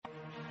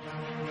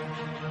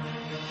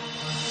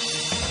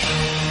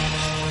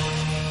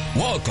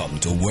Welcome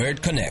to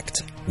Word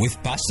Connect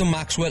with Pastor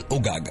Maxwell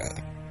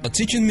Ogaga, a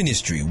teaching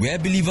ministry where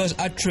believers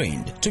are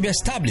trained to be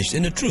established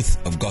in the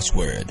truth of God's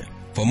Word.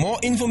 For more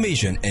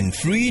information and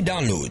free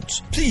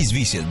downloads, please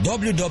visit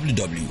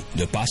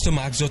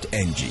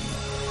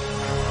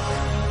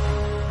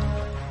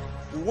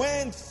www.thepastormax.ng.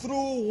 Went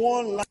through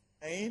one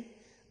line,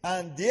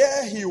 and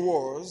there he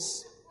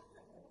was,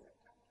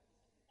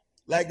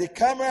 like the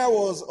camera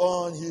was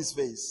on his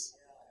face.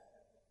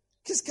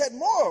 Kiskett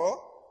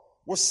Moore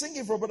was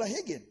singing for Brother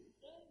Hagin.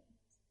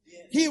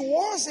 He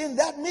was in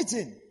that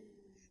meeting.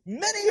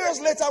 Many years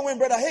later, when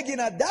Brother Hagin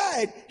had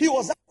died, he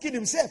was asking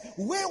himself,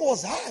 where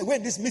was I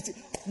when this meeting?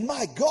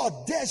 My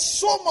God, there's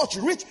so much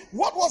rich.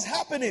 What was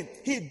happening?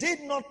 He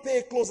did not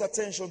pay close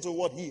attention to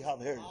what he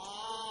had heard.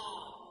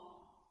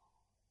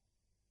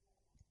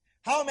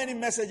 How many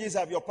messages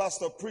have your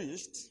pastor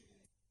preached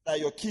that are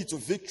your key to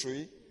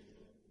victory,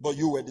 but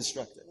you were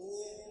distracted?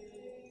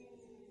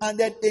 And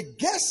then a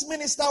guest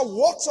minister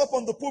walks up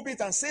on the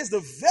pulpit and says the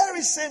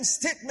very same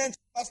statement the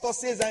pastor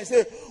says, and he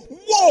says,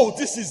 whoa,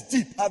 this is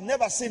deep. I've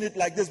never seen it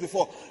like this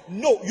before.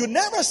 No, you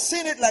never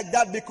seen it like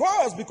that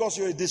because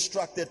you're a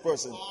distracted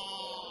person.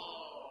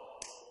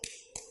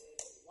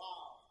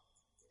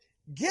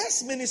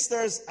 Guest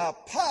ministers are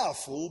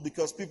powerful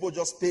because people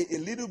just pay a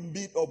little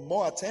bit of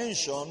more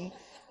attention,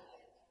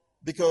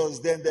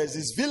 because then there's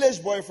this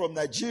village boy from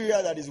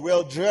Nigeria that is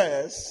well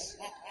dressed,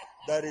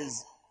 that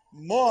is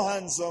more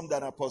handsome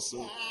than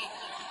Apostle.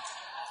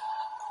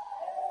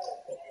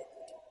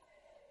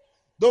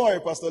 Don't worry,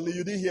 Pastor Lee,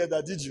 you didn't hear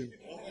that, did you?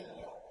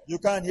 You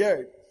can't hear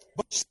it.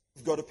 But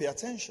you've got to pay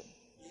attention.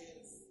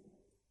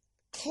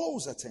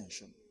 Close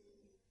attention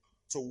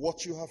to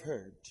what you have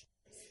heard,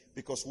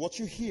 because what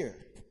you hear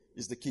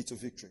is the key to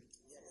victory.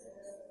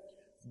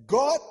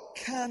 God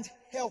can't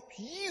help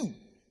you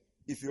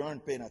if you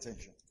aren't paying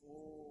attention.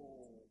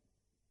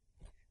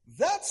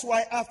 That's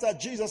why after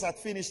Jesus had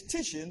finished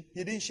teaching,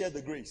 he didn't share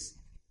the grace.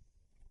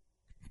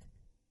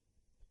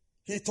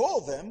 He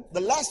told them,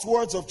 the last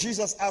words of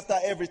Jesus after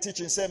every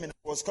teaching seminar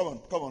was, come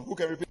on, who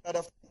can repeat that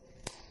after?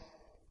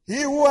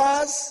 He who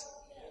has.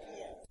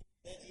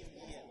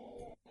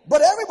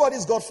 But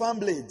everybody's got fan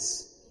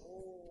blades.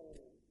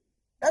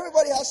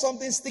 Everybody has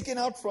something sticking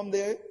out from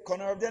the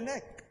corner of their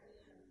neck.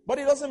 But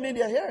it doesn't mean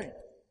they're hearing.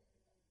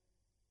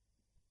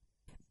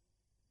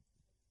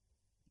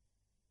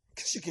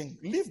 Because you can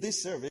leave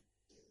this service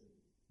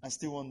and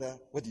still wonder,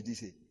 what did he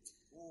say?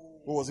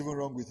 What was even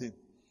wrong with him?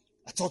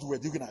 I thought we were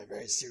doing a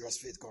very serious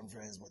faith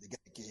conference, but the guy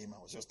came and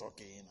was just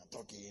talking.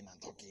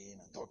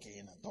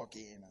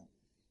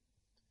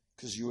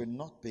 Because you were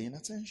not paying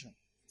attention.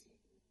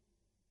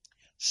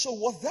 So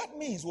what that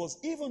means was,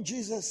 even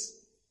Jesus,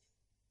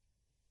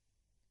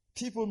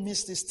 people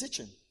missed his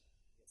teaching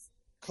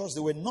because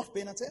they were not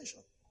paying attention.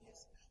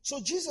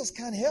 So Jesus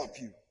can't help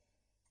you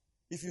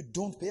if you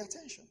don't pay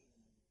attention.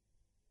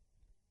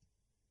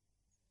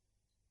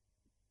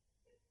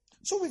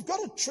 So we've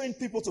got to train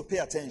people to pay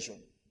attention.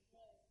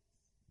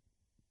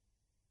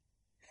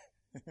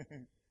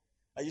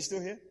 Are you still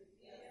here?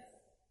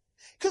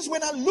 Because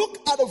when I look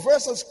at a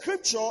verse of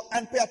scripture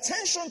and pay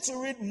attention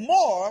to it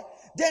more,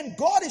 then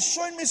God is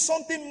showing me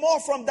something more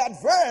from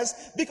that verse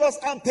because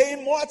I'm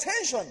paying more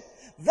attention.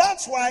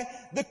 That's why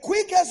the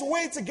quickest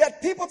way to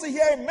get people to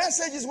hear a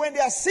message is when they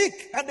are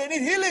sick and they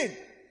need healing.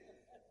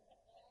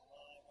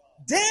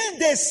 Then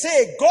they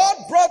say, God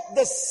brought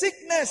the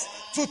sickness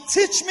to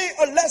teach me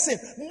a lesson.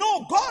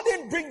 No, God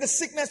didn't bring the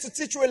sickness to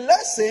teach you a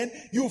lesson.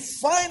 You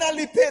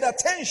finally paid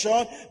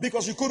attention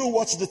because you couldn't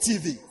watch the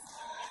TV.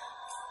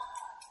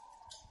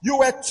 You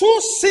were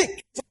too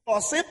sick to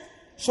gossip,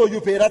 so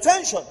you paid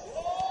attention.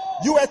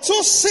 You were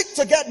too sick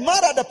to get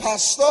mad at the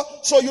pastor,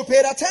 so you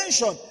paid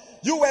attention.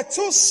 You were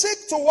too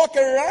sick to walk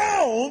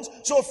around,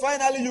 so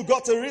finally you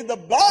got to read the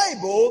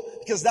Bible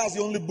because that's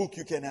the only book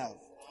you can have.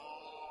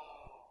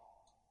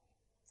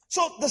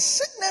 So the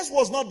sickness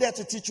was not there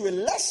to teach you a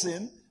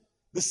lesson.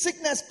 The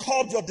sickness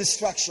curbed your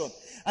distraction.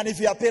 And if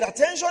you had paid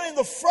attention in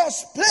the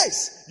first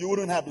place, you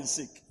wouldn't have been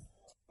sick.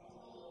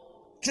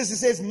 Because he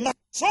says, my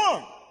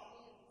son,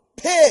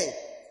 pay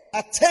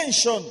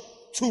attention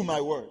to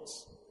my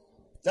words.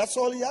 That's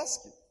all he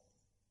asks you.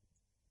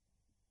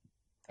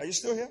 Are you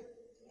still here?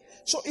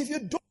 So if you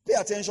don't pay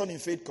attention in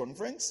faith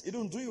conference, it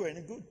don't do you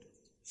any good.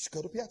 You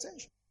got to pay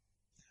attention.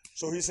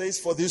 So he says,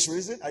 for this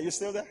reason, are you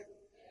still there?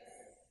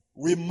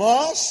 We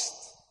must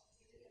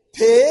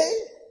pay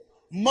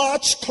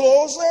much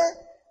closer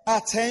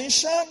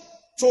attention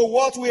to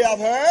what we have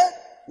heard.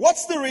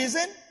 What's the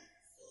reason?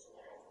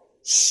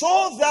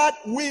 So that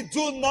we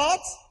do not,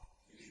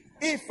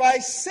 if I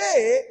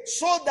say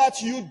so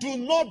that you do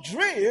not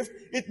drift,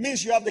 it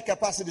means you have the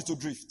capacity to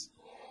drift.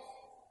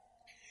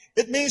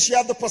 It means you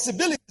have the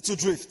possibility to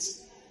drift.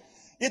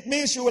 It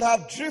means you will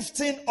have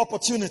drifting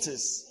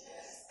opportunities.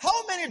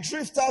 How many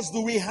drifters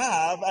do we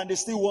have and they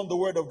still want the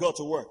word of God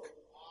to work?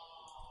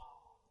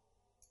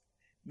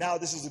 Now,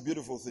 this is a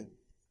beautiful thing.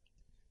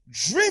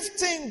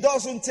 Drifting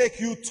doesn't take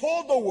you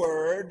to the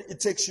word, it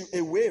takes you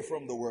away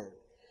from the word.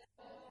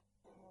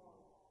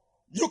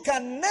 You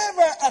can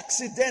never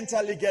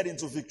accidentally get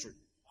into victory.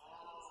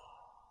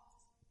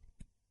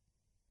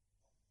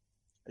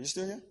 Are you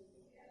still here?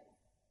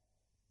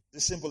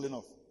 It's simple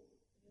enough.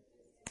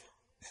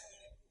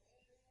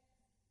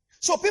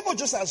 So people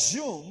just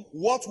assume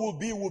what will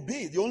be will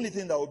be. The only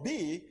thing that will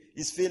be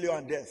is failure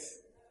and death.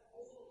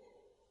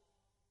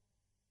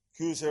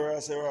 Que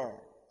sera, sera.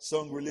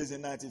 Song released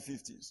in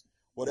 1950s.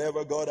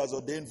 Whatever God has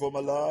ordained for my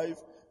life,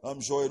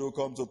 I'm sure it will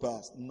come to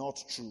pass. Not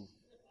true.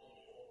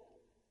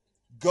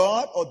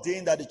 God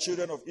ordained that the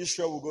children of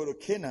Israel will go to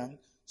Canaan.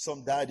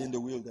 Some died in the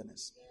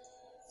wilderness.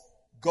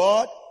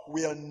 God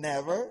will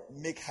never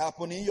make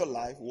happen in your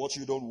life what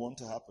you don't want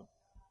to happen.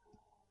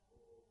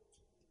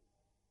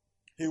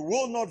 He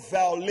will not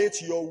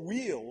violate your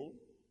will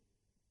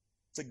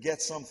to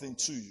get something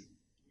to you.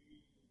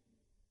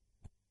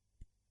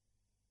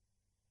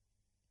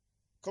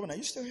 Come on, are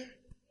you still here?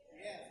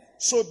 Yeah.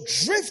 So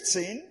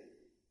drifting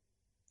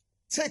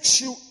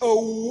takes you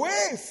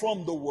away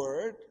from the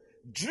word.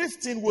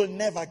 Drifting will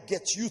never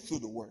get you through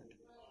the word.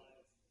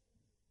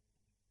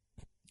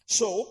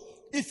 So,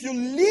 if you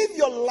live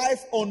your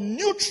life on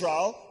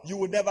neutral, you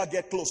will never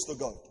get close to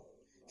God.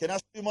 Can I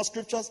show you more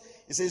scriptures?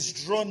 It says,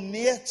 draw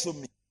near to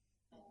me,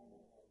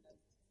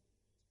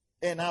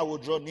 and I will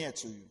draw near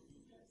to you.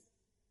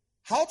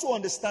 How to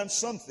understand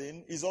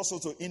something is also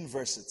to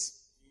inverse it.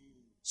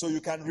 So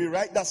you can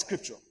rewrite that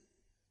scripture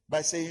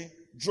by saying,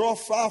 draw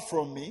far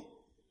from me,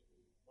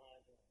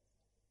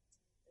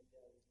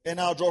 and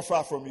I'll draw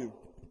far from you.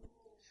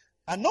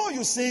 I know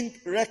you sing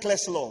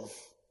reckless love.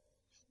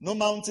 No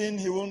mountain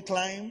he won't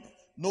climb,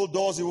 no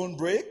doors he won't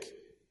break.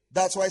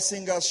 That's why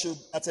singers should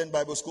attend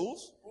Bible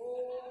schools.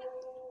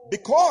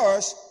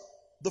 Because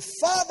the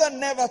father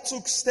never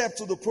took step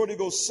to the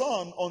prodigal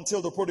son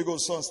until the prodigal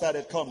son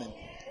started coming.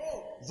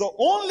 The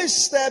only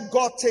step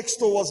God takes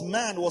towards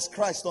man was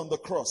Christ on the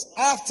cross.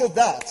 After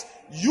that,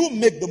 you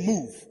make the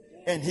move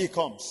and he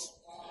comes.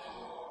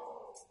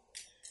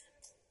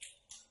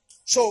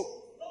 So,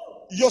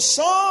 your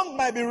song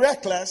might be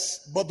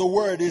reckless, but the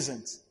word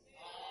isn't.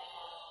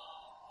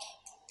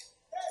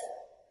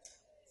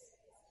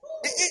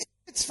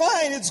 It's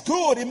fine, it's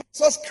good. It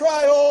makes us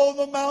cry, oh,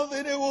 the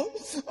mountain, it will.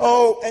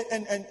 Oh,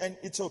 and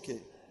it's okay.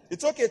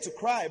 It's okay to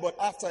cry, but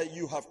after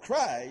you have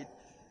cried,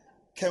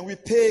 can we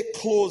pay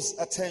close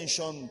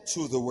attention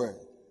to the word?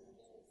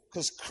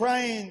 Because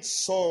crying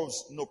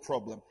solves no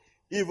problem.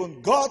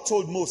 Even God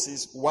told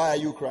Moses, why are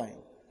you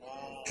crying?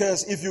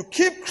 Because if you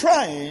keep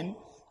crying,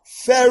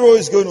 Pharaoh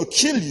is going to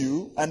kill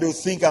you and they'll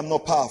think I'm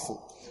not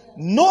powerful.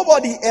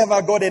 Nobody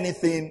ever got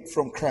anything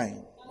from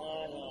crying.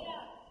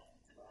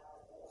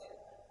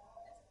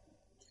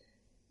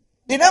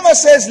 It never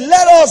says,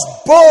 let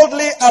us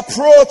boldly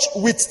approach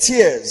with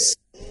tears.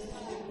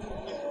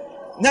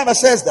 Never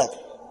says that.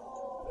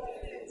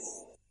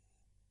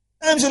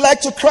 Sometimes you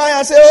like to cry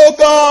and say, oh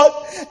God,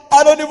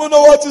 I don't even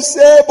know what to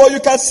say, but you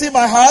can see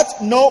my heart.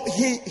 No,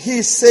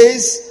 he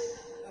says,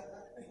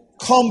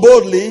 come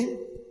boldly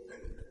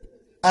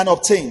and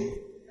obtain.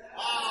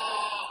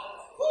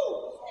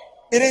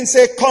 It didn't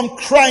say, come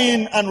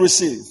crying and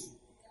receive.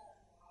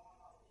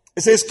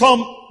 It says, come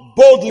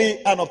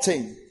boldly and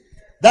obtain.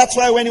 That's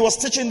why when he was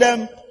teaching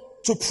them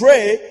to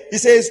pray, he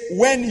says,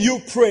 when you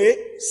pray,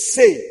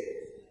 say.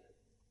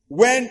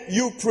 When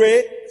you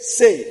pray,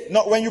 say.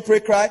 Not when you pray,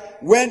 cry.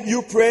 When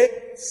you pray,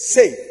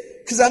 say.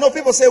 Because I know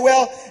people say,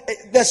 well,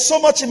 there's so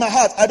much in my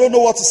heart, I don't know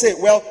what to say.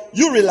 Well,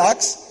 you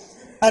relax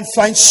and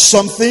find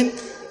something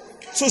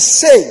to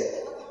say.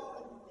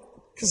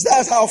 Because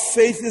that's how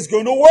faith is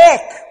going to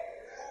work.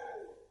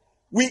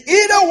 We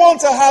either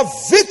want to have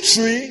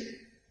victory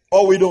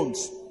or we don't.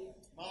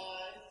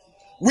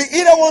 We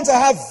either want to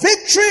have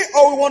victory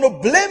or we want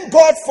to blame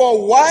God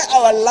for why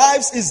our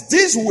lives is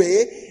this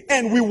way,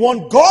 and we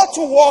want God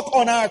to walk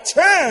on our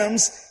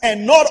terms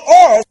and not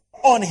ours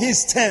on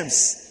his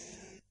terms.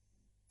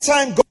 The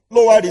time God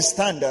lowered his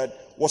standard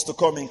was to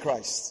come in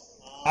Christ.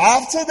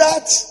 After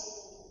that,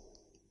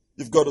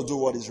 you've got to do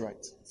what is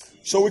right.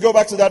 So we go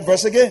back to that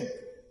verse again.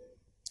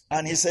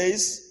 And he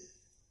says,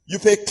 you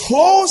pay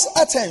close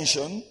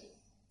attention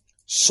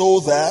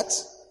so that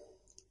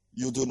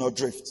you do not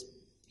drift.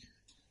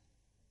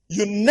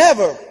 You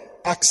never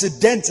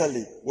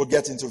accidentally will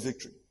get into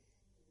victory.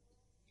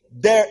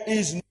 There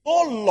is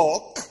no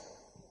luck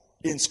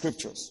in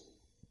scriptures.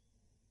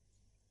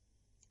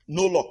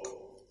 No luck.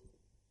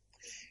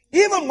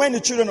 Even when the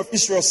children of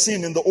Israel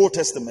sinned in the Old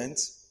Testament,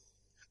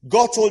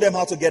 God told them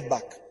how to get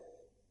back.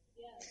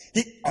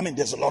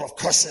 There's a lot of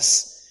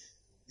curses.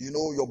 You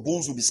know, your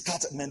bones will be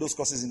scattered. Man, those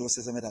curses in the Old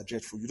Testament are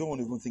dreadful. You don't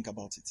want to even think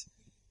about it.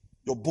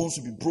 Your bones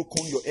will be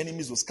broken. Your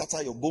enemies will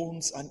scatter your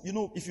bones. And, you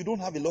know, if you don't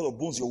have a lot of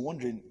bones, you're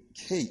wondering,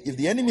 hey, if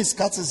the enemy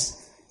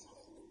scatters,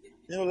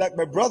 you know, like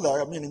my brother,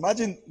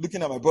 imagine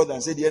looking at my brother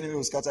and say the enemy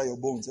will scatter your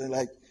bones. And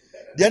like,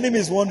 the enemy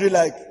is wondering,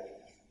 like,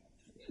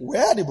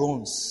 where are the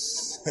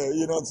bones?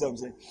 You know what I'm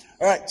saying?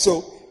 All right,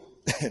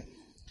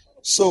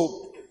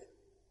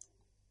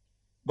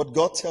 but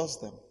God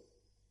tells them,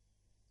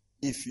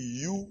 if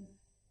you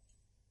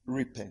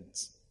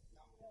repent,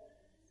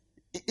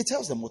 it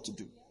tells them what to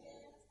do.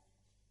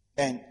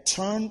 and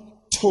turn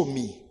to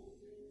me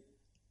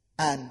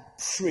and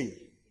pray,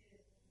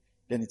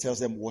 then he tells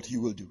them what he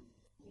will do.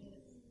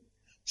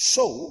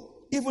 So,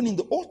 even in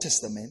the Old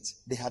Testament,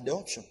 they had the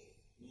option.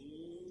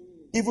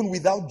 Even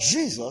without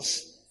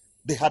Jesus,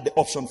 they had the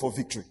option for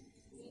victory.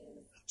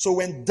 So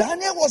when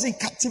Daniel was in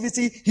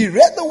captivity, he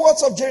read the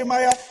words of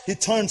Jeremiah, he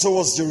turned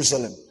towards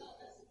Jerusalem.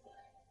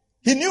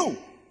 He knew.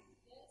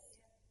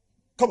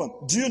 Come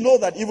on, do you know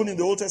that even in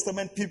the Old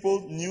Testament,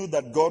 people knew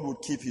that God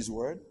would keep his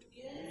word?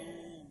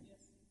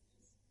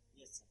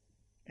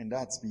 And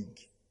that's big.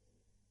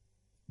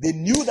 They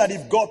knew that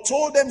if God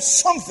told them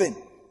something,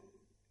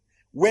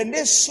 when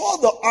they saw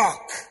the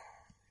ark,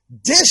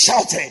 they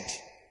shouted.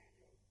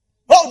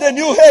 Oh, they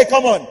knew, hey,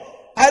 come on.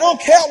 I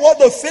don't care what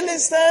the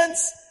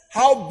Philistines,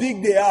 how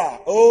big they are.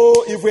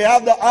 Oh, if we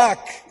have the ark,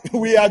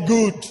 we are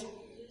good.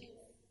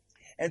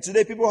 And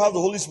today people have the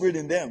Holy Spirit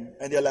in them,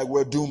 and they're like,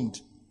 we're doomed.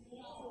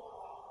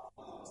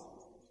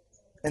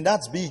 And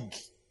that's big.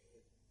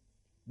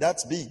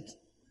 That's big.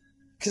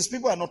 Because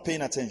people are not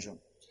paying attention.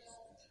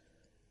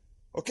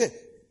 Okay.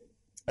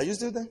 Are you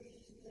still there?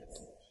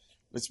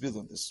 Let's build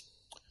on this.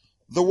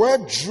 The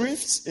word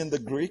drifts in the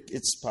Greek,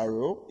 it's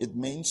paro. It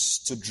means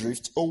to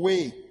drift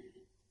away.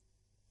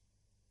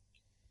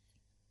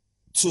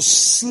 To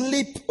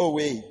slip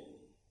away.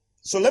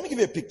 So let me give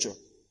you a picture.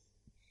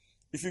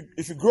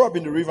 If you grow up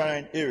in the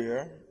riverine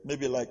area,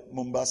 maybe like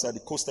Mombasa,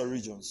 the coastal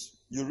regions,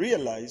 you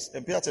realize,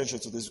 and pay attention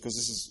to this because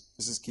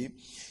this is key.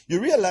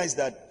 You realize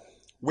that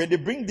when they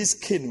bring these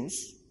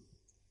canoes,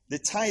 they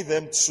tie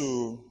them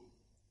to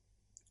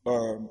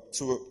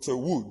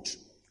wood,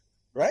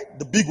 right?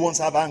 The big ones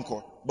have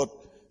anchor, but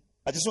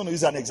I just want to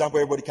use an example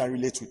everybody can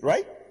relate with,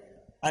 right?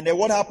 And then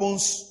what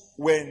happens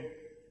when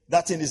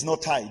that thing is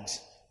not tied?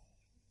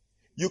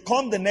 You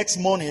come the next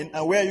morning,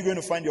 and where are you going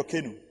to find your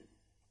canoe?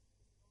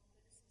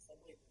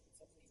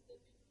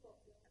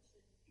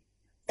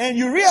 And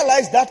you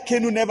realize that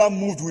canoe never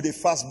moved with a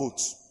fast boat.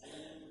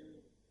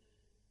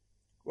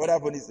 What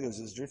happened is it was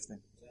just drifting.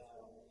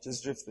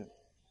 Just drifting.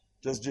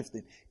 Just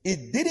drifting.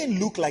 It didn't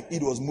look like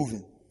it was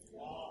moving.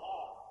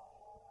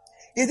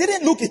 It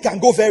didn't look it can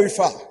go very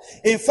far.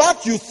 In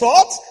fact, you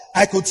thought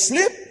I could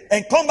sleep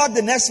and come back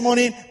the next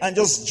morning and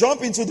just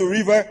jump into the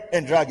river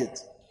and drag it.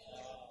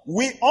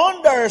 We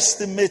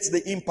underestimate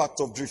the impact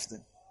of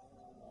drifting.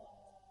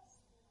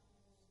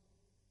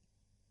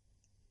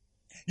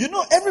 You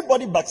know,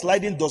 everybody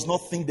backsliding does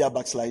not think they are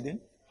backsliding.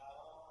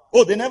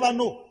 Oh, they never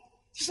know.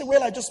 You say,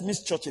 well, I just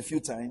missed church a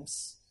few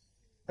times.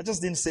 I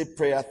just didn't say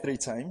prayer 3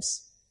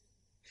 times.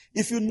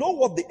 If you know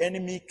what the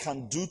enemy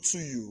can do to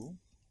you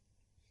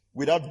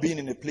without being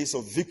in a place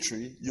of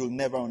victory, you'll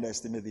never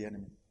underestimate the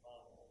enemy.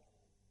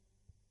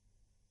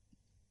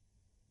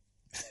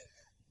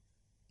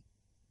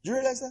 Do you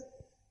realize that?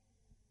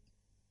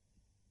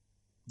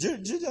 Do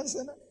you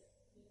understand that?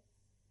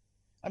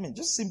 I mean,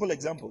 just a simple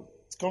example.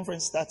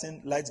 Conference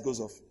starting, lights goes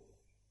off.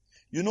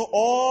 You know,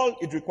 all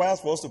it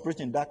requires for us to preach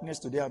in darkness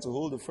today and to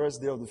hold the first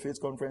day of the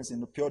faith conference in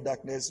the pure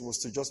darkness was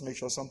to just make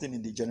sure something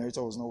in the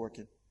generator was not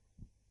working.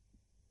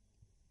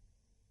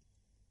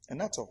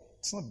 And that's all.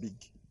 It's not big.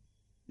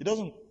 It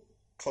doesn't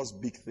cause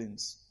big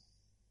things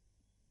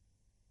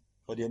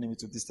for the enemy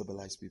to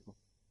destabilize people.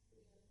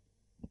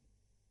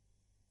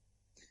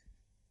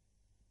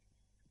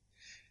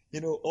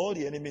 You know, all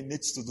the enemy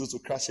needs to do to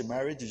crash a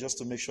marriage is just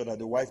to make sure that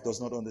the wife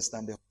does not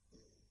understand the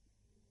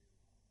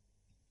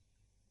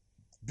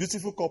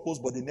beautiful couples,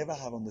 but they never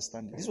have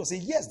understanding. This one say,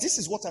 yes, this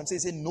is what I'm saying.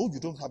 Say, no, you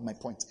don't have my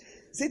point.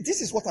 Say,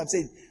 this is what I'm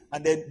saying.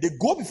 And then they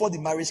go before the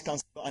marriage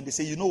counselor and they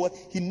say, you know what?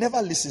 He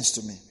never listens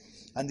to me.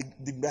 And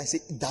the guy say,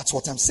 that's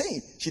what I'm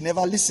saying. She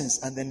never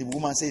listens. And then the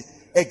woman say,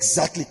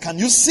 exactly. Can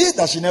you see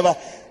that she never?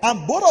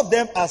 And both of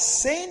them are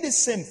saying the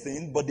same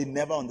thing, but they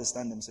never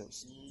understand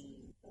themselves.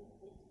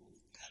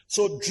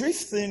 So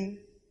drifting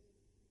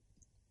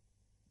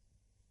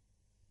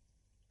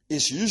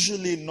is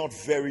usually not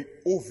very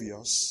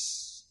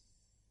obvious,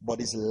 but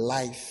is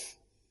life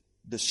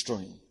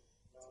destroying.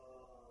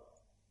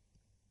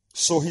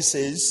 So he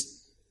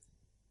says,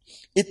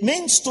 it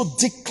means to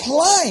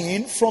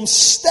decline from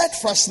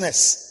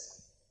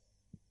steadfastness.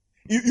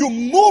 You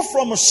move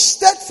from a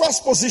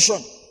steadfast position.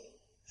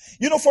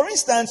 You know, for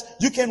instance,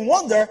 you can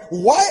wonder,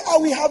 why are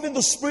we having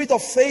the Spirit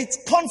of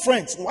Faith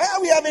conference? Why are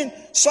we having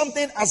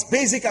something as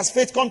basic as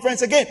faith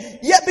conference again?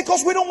 Yeah,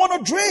 because we don't want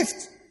to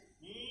drift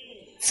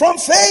from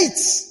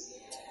faith.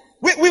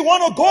 We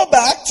want to go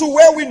back to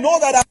where we know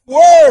that our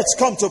words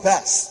come to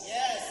pass.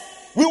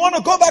 We want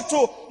to go back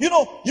to,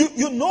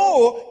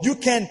 you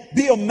can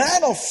be a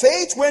man of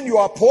faith when you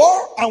are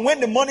poor, and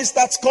when the money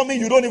starts coming,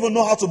 you don't even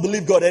know how to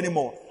believe God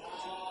anymore.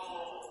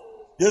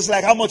 You're just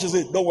like, how much is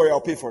it? Don't worry, I'll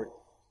pay for it.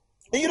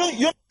 And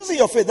you're using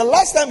your faith. The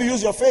last time you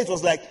used your faith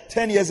was like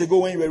 10 years ago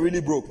when you were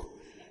really broke.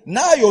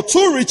 Now you're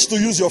too rich to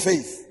use your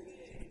faith.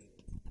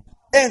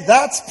 And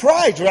that's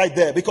pride right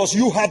there, because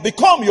you have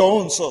become your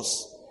own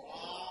source.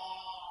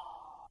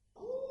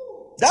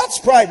 That's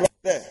pride right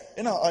there.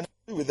 I'll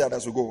deal with that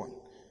as we go on.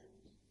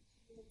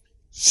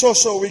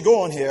 So we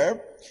go on here.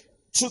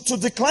 To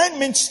decline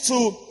means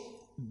to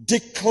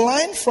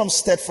decline from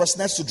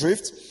steadfastness to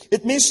drift.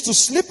 It means to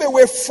slip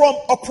away from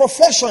a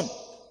profession.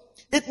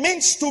 It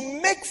means to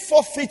make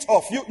forfeit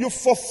of. You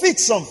forfeit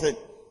something.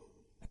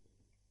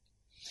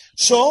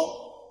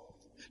 So,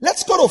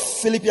 let's go to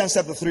Philippians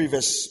chapter 3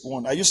 verse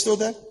 1. Are you still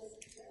there?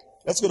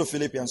 Let's go to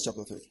Philippians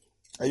chapter 3.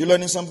 Are you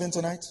learning something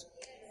tonight?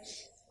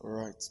 All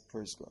right.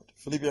 Praise God.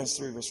 Philippians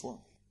 3 verse 1.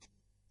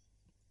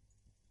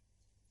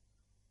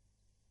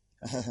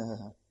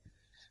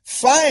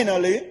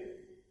 Finally,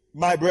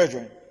 my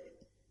brethren,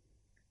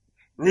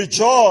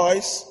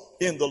 rejoice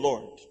in the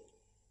Lord.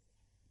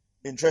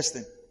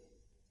 Interesting.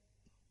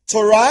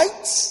 To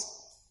write,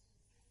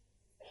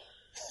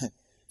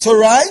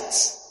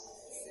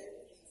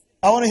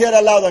 I want to hear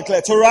that loud and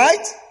clear. To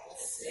write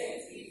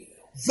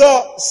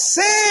the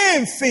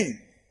same thing.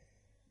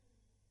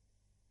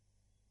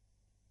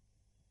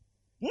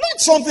 Not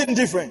something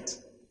different.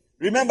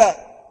 Remember,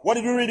 what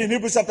did we read in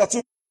Hebrews chapter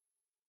 2,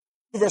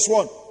 verse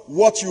 1?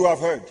 What you have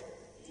heard.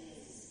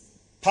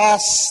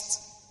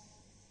 Past.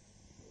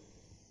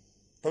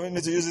 Permit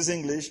me to use this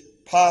English.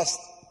 Past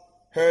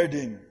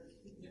hearding.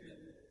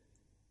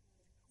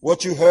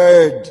 What you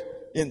heard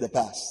in the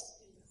past.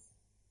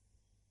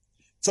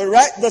 To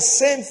write the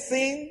same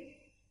thing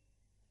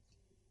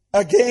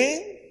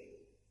again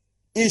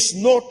is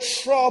no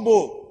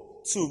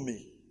trouble to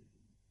me.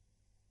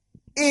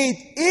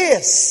 It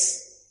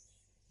is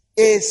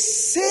a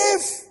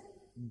safeguard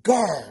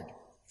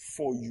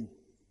for you.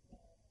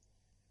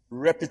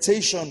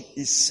 Repetition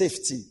is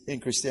safety in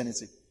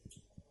Christianity.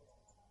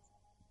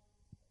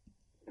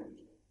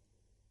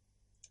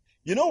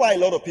 You know why a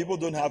lot of people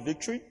don't have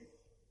victory?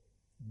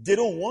 They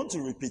don't want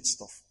to repeat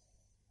stuff.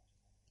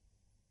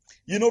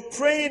 You know,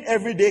 praying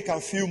every day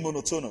can feel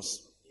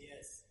monotonous.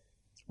 Yes.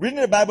 Reading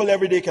the Bible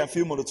every day can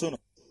feel monotonous.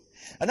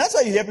 And that's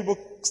why you hear people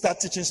start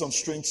teaching some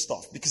strange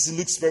stuff, because it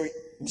looks very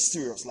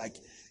mysterious. Like,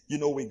 you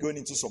know, we're going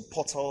into some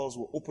portals,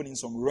 we're opening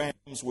some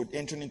realms, we're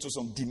entering into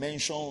some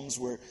dimensions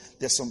where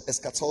there's some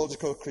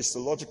eschatological,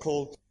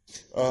 Christological.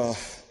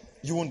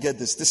 You won't get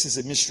this. This is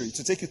a mystery. It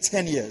will take you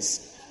 10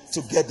 years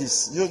to get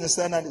this. You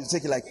understand that? It will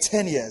take you like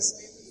 10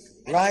 years.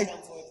 Right?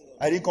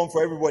 I didn't come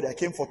for everybody. I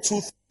came for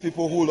 2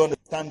 people who will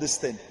understand this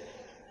thing.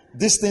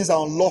 These things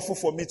are unlawful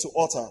for me to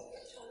utter.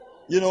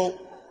 You know,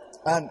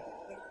 and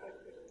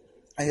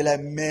you're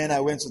like, man, I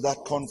went to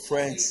that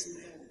conference.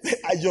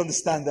 You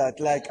understand that?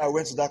 Like, I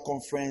went to that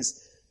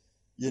conference,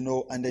 you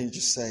know, and then you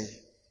just say,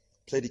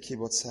 play the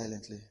keyboard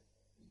silently.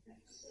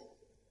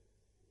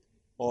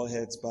 All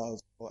heads bowed,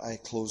 all eyes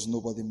closed,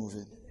 nobody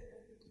moving.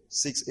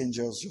 6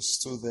 angels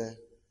just stood there.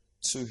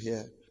 2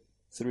 here,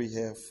 3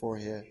 here, 4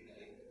 here.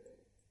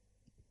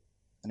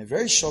 And a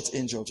very short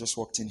angel just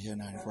walked in here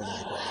now.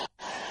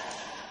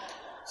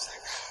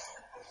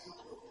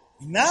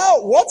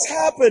 Now, what's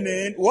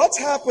happening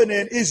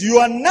is you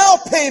are now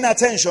paying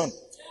attention.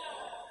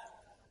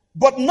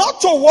 But not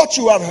to what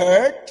you have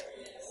heard,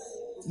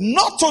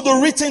 not to the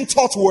written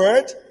taught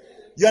word.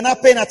 You are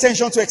not paying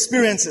attention to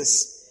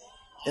experiences.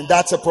 And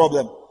that's a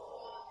problem.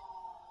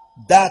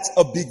 That's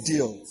a big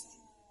deal.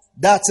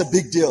 That's a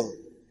big deal.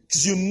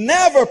 Because you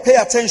never pay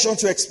attention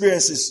to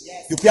experiences.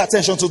 You pay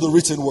attention to the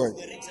written word.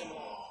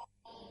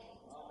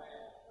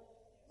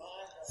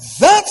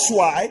 That's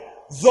why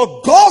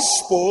the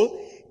gospel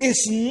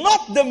is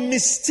not the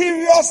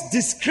mysterious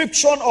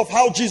description of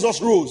how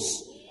Jesus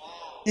rose.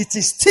 It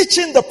is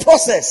teaching the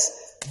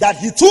process that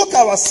he took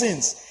our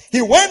sins.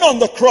 He went on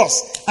the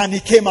cross and he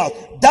came out.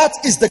 That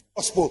is the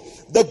gospel.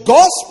 The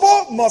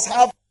gospel must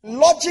have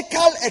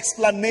logical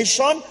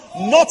explanation,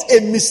 not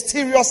a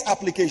mysterious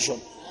application.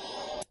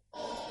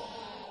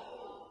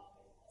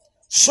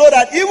 So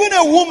that even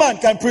a woman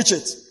can preach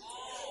it.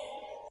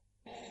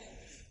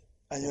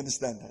 And you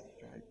understand that,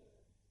 right?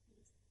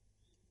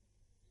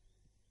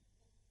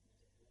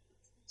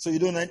 So you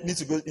don't need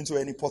to go into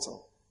any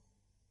portal.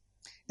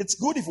 It's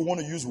good if you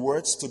want to use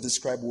words to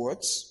describe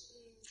words,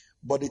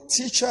 but the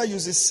teacher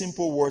uses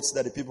simple words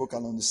that the people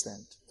can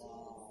understand.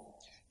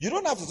 You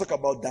don't have to talk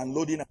about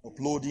downloading and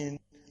uploading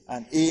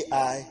and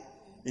AI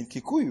in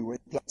Kikuyu when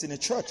you're planting a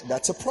church.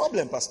 That's a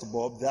problem, Pastor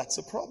Bob. That's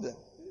a problem.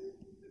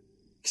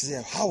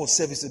 Because how was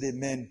service today,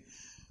 man?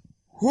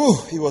 Whew,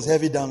 it was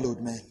heavy download,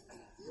 man.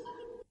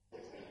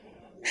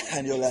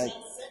 And you're like,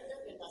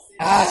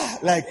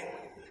 like,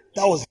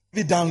 that was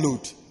heavy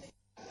download.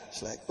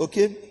 It's like,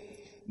 okay,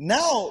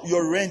 now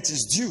your rent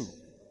is due.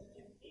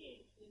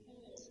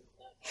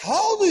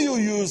 How do you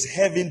use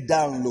heavy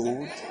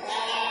download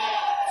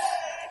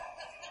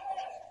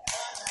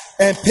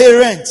and pay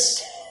rent?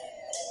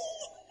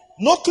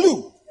 No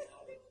clue.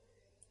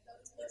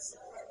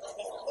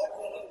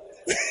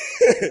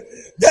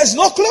 There's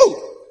no clue.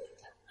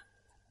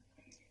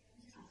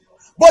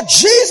 But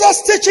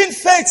Jesus' teaching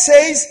faith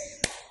says,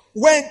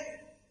 when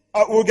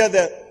we'll get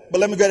there, but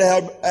let me get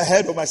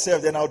ahead of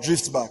myself, then I'll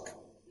drift back.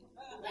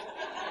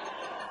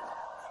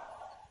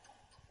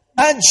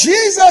 And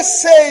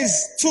Jesus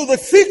says to the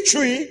fig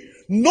tree,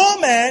 no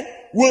man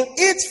will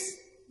eat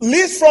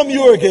leaves from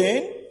you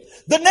again.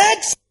 The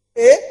next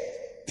day,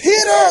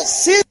 Peter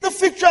sees the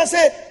fig tree and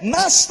says,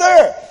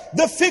 Master,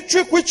 the fig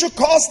tree which you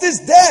caused is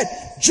dead.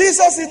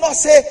 Jesus did not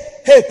say,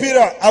 hey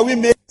Peter, are we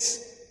mates?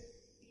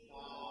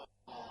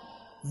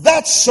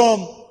 That's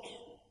some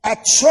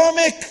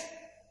atomic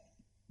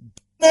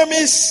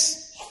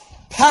dynamis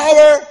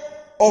power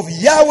of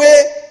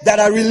Yahweh that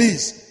I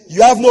release.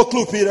 You have no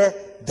clue, Peter.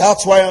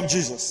 That's why I'm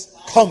Jesus.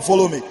 Come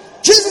follow me.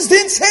 Jesus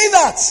didn't say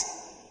that.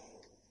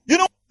 You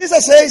know what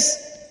Jesus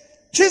says?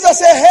 Jesus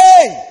said,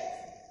 hey,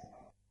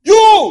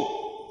 you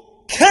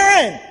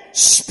can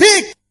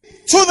speak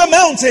to the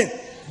mountain.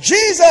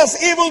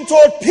 Jesus even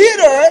told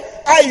Peter,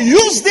 I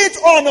used it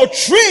on a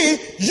tree.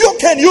 You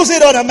can use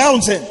it on a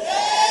mountain.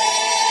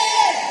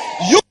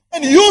 You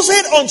can use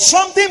it on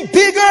something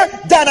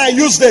bigger than I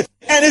used it.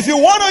 And if you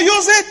want to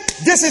use it,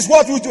 this is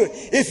what we do.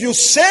 If you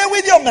say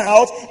with your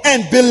mouth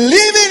and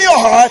believe in your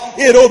heart,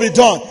 it will be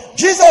done.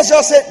 Jesus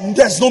just said,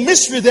 there's no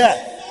mystery there.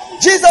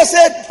 Jesus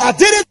said, I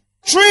did it to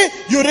a tree,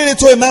 you did it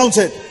to a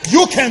mountain.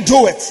 You can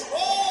do it.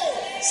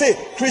 See,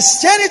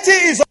 Christianity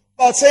is all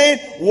about saying,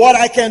 what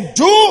I can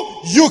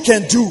do, you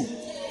can do.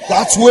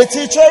 That's what a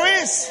teacher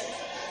is.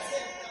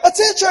 A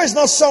teacher is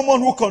not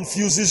someone who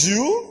confuses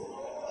you.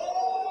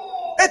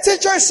 A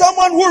teacher is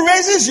someone who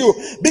raises you.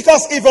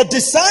 Because if a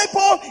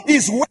disciple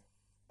is well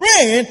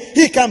trained,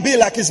 he can be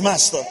like his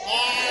master.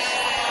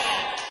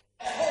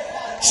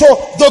 So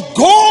the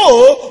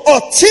goal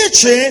of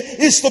teaching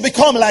is to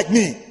become like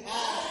me.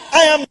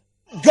 I am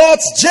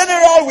God's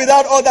general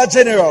without other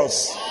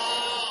generals.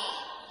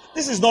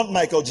 This is not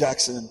Michael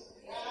Jackson.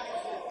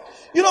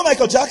 You know,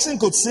 Michael Jackson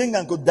could sing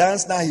and could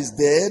dance. Now he's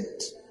dead.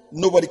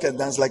 Nobody can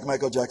dance like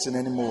Michael Jackson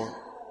anymore.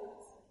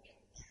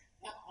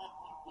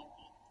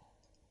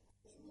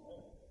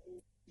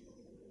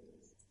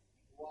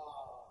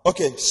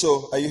 Okay,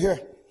 so are you here?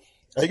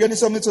 Are you getting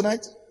something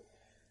tonight?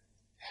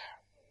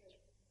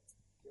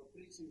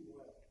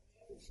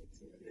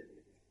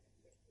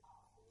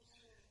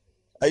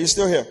 Are you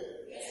still here?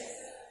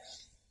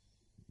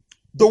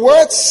 The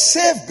word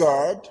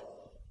safeguard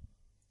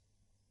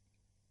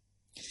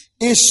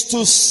is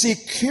to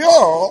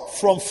secure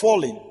from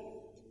falling.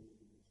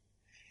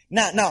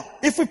 Now,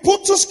 if we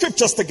put two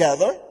scriptures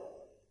together,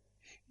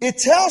 it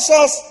tells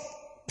us,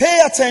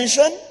 pay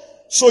attention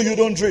so you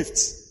don't drift.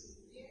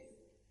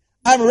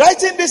 I'm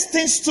writing these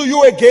things to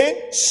you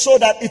again so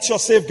that it's your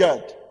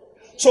safeguard.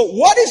 So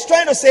what he's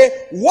trying to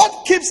say,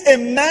 what keeps a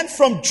man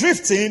from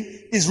drifting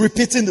is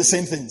repeating the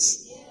same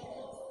things.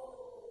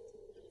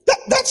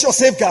 That's your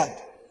safeguard.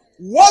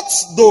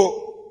 What's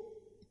the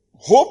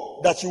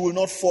hope that you will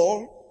not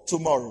fall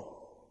tomorrow?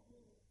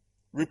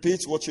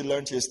 Repeat what you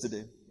learned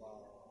yesterday.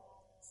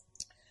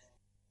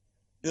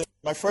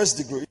 My first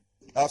degree,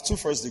 I have 2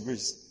 first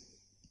degrees.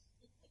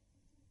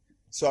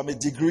 So I'm a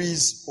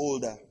degrees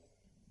holder.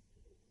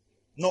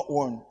 Not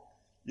one.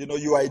 You know,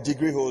 you are a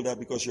degree holder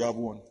because you have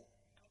one.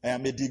 I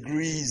am a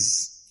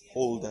degrees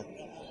holder.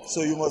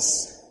 So you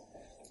must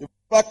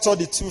factor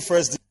the 2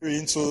 first degree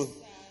into.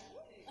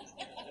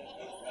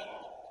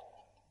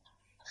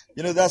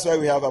 You know, that's why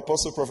we have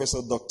apostle, professor,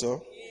 doctor.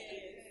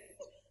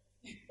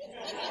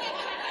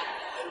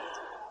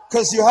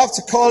 Because you have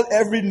to call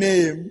every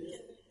name.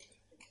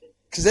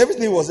 Because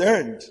everything was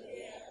earned.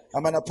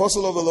 I'm an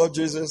apostle of the Lord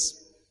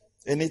Jesus,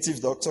 a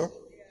native doctor.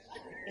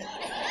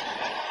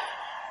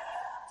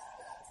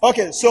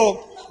 Okay,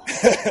 so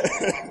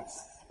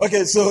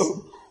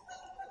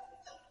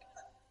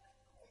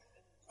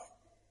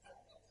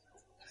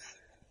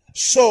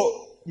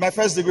my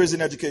first degree is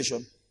in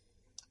education.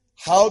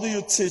 How do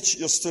you teach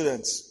your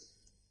students?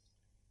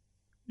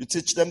 You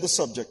teach them the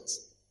subject,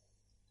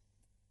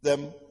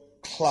 them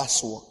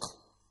classwork.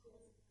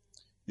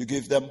 You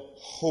give them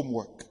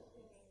homework.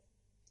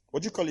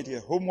 What do you call it here?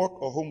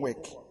 Homework or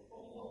homework?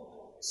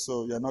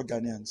 So you're not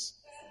Ghanaians.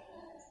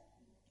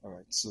 All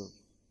right, so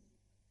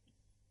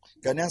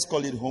Ghanaians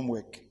call it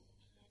homework.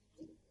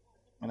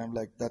 And I'm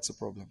like, that's a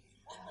problem.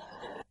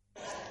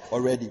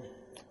 Already.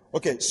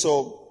 Okay,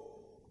 so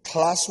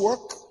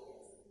classwork.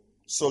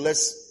 So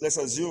let's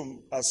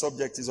assume our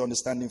subject is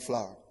understanding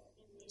flower.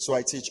 So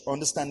I teach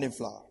understanding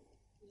flower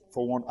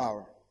for 1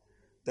 hour.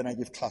 Then I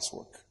give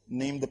classwork.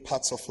 Name the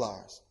parts of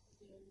flowers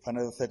for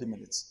another 30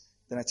 minutes.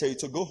 Then I tell you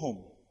to go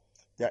home.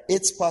 There are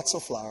 8 parts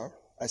of flower.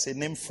 I say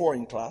name 4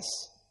 in class.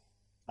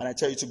 And I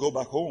tell you to go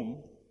back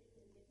home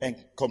and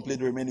complete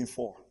the remaining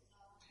 4.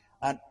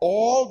 And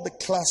all the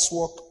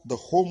classwork, the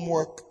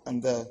homework,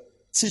 and the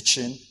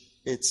teaching,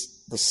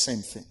 it's the same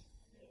thing.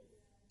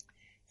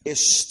 A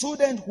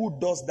student who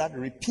does that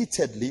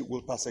repeatedly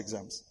will pass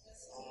exams.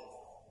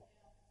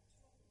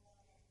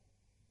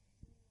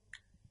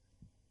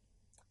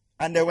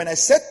 And then when I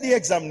set the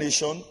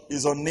examination,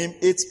 is on name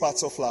 8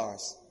 parts of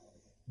flowers.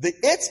 The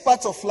 8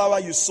 parts of flower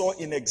you saw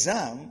in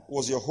exam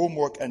was your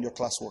homework and your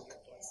classwork.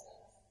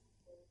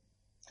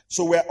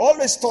 So we're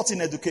always taught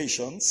in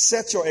education,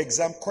 set your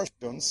exam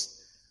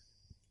questions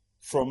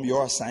from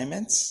your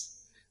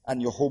assignments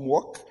and your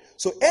homework.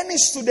 So any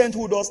student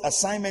who does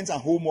assignments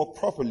and homework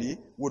properly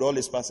would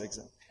always pass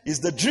exam. It's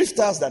the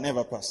drifters that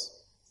never pass.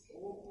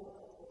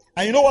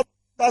 And you know what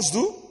drifters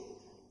do?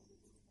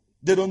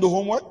 They don't do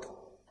homework.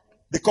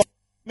 They come,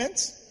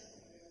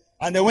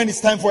 and then when it's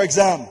time for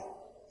exam,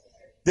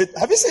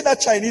 have you seen that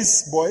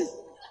Chinese boy?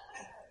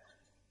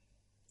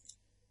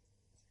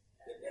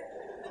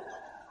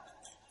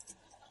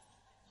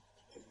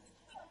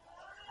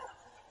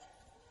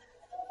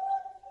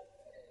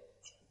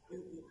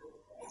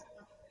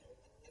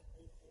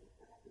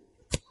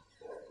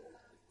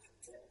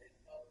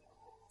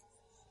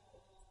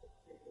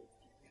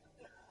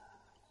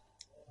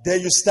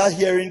 Then you start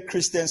hearing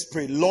Christians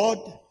pray, Lord,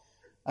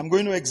 I'm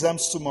going to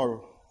exams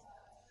tomorrow.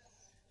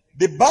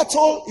 The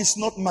battle is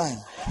not mine,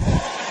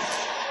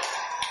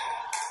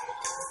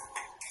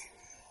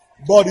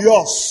 but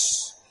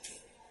yours.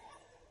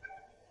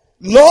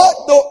 Lord,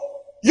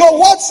 your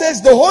word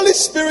says the Holy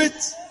Spirit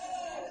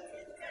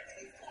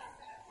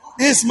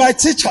is my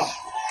teacher,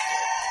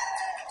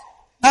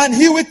 and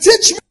he will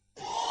teach me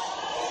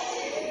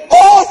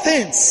all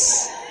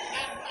things.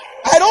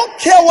 I don't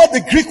care what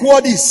the Greek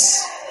word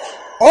is.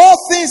 All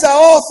things are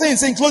all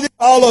things, including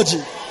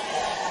biology.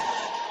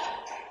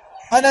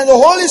 And then the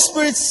Holy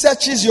Spirit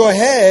searches your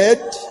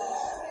head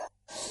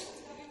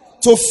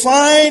to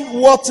find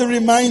what to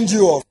remind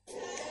you of.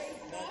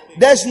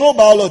 There's no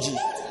biology.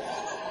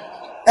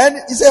 And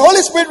he said,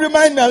 Holy Spirit,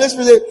 remind me. And Holy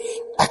Spirit say,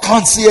 I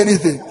can't see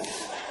anything.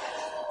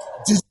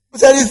 Did you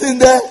put anything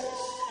there?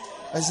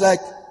 I was like,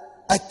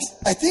 I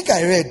think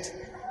I read.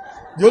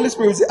 The Holy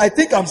Spirit will say, I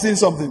think I'm seeing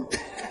something.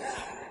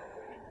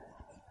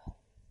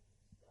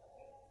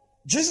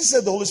 Jesus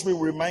said the Holy Spirit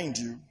will remind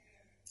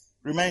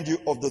you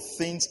of the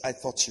things I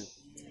taught you.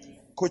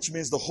 Which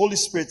means the Holy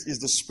Spirit is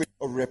the spirit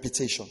of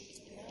repetition.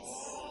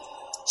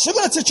 She's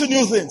going to teach you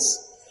new things.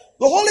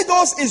 The Holy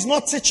Ghost is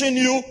not teaching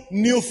you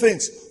new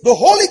things. The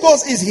Holy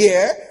Ghost is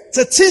here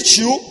to teach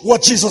you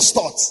what Jesus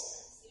taught.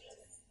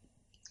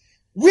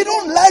 We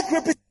don't like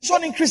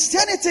repetition in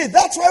Christianity.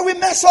 That's why we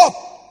mess up.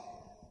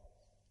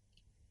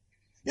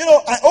 You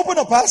know, I open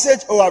a passage,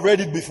 I've read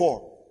it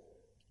before.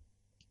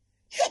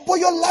 Yeah, but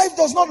your life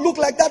does not look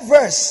like that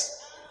verse.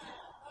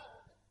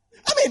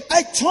 I mean,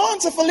 I turn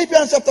to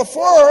Philippians chapter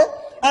 4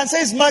 and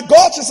says, my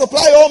God shall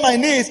supply all my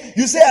needs.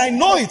 You say, I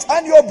know it,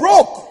 and you're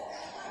broke.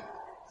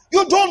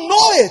 You don't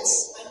know it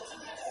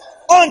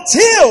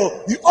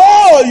until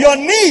all your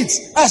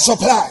needs are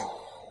supplied.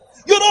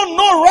 You don't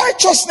know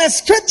righteousness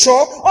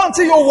scripture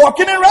until you're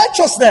walking in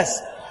righteousness.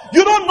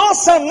 You don't know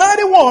Psalm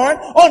 91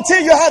 until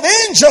you have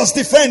angels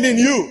defending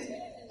you.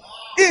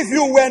 If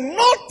you were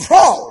not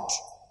proud,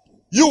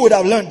 you would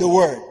have learned the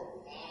word.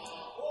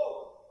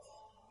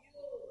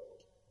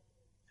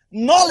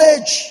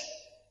 Knowledge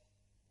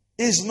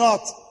is not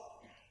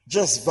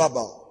just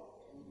verbal.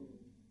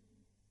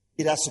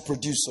 It has to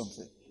produce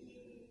something.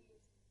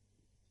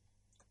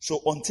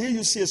 So until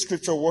you see a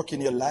scripture work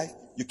in your life,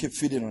 you keep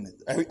feeding on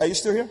it. Are you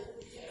still here?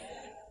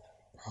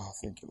 Oh,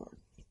 thank you, Lord.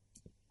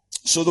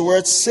 So the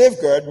word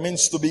safeguard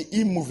means to be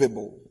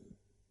immovable,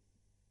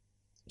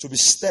 to be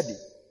steady.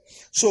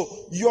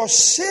 So your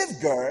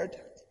safeguard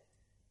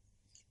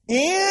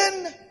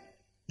in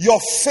your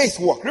faith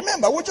work.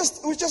 Remember, we're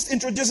just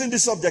introducing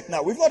this subject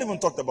now. We've not even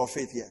talked about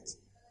faith yet.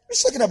 We're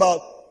just talking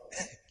about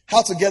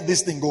how to get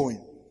this thing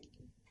going.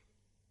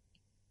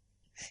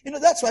 You know,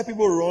 that's why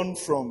people run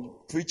from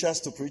preachers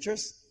to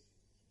preachers.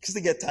 Because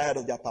they get tired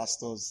of their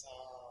pastors.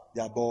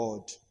 They are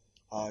bored.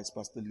 It's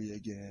Pastor Lee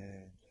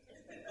again.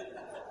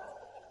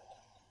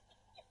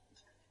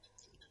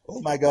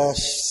 Oh my gosh,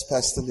 it's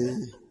Pastor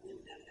Lee.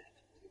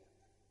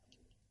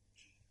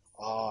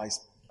 It's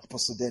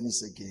Apostle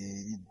Dennis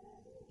again.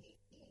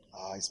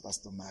 It's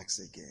Pastor Max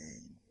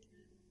again.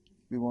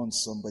 We want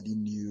somebody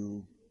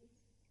new.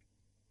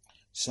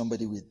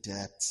 Somebody with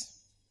depth.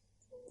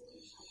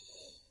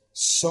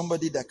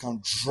 Somebody that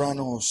can drown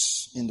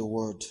us in the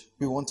word.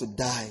 We want to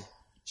die.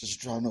 Just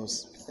drown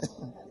us.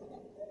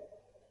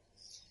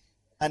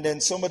 And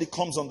then somebody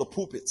comes on the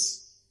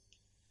pulpits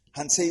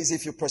and says,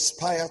 if you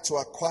perspire to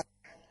acquire,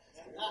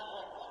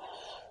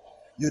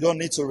 you don't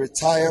need to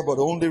retire, but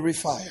only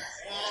refire.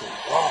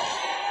 Wow.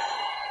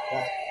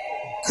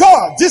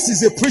 God, this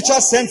is a preacher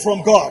sent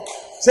from God.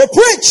 Say,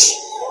 preach.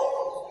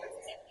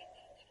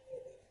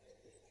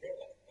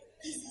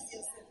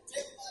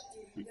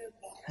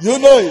 You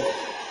know it.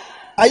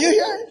 Are you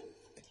here?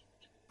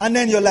 And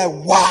then you're like,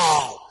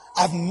 wow,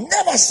 I've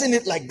never seen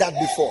it like that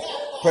before.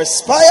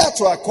 Perspire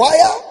to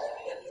acquire,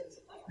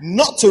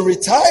 not to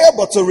retire,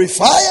 but to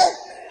refire.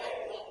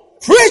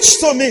 Preach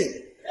to me.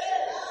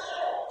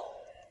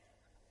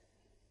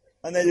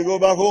 And then you go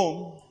back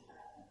home.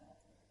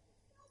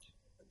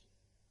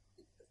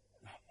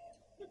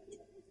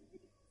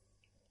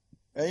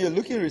 And you're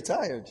looking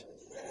retired.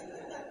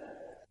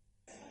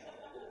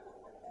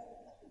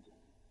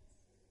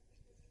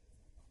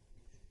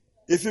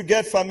 If you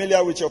get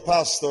familiar with your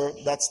pastor,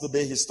 that's the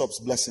day he stops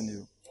blessing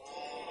you.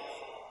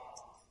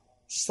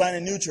 Just find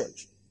a new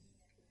church.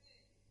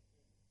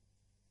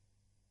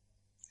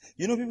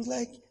 You know, people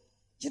like,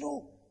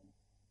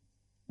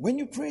 when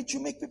you preach, you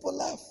make people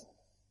laugh.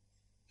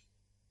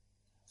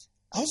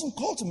 I wasn't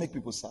called to make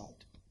people sad.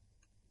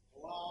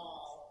 Wow.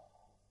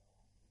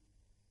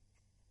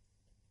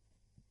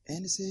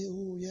 And they say,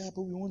 oh yeah,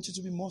 but we want you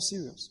to be more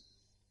serious.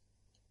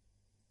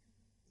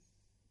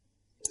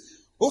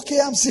 Okay,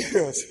 I'm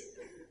serious.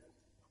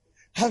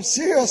 I'm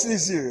seriously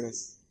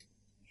serious.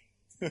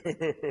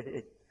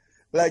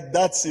 Like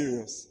that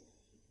serious.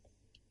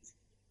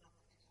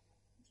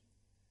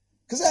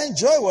 Because I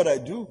enjoy what I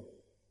do.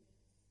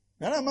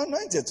 And I'm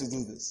anointed to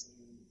do this.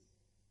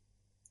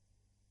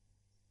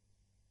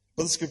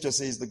 But the scripture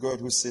says, the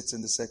God who sits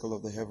in the circle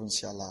of the heavens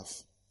shall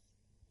laugh.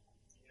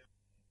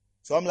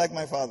 So I'm like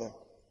my father.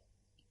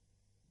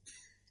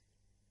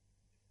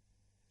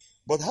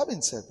 But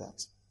having said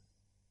that,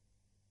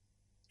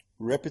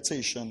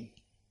 reputation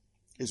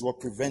is what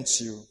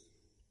prevents you.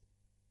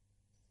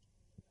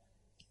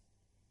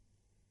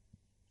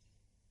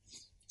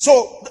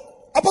 So,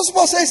 Apostle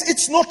Paul says,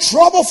 it's no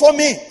trouble for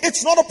me.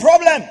 It's not a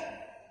problem.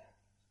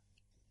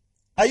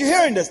 Are you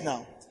hearing this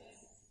now?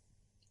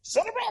 It's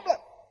not a problem.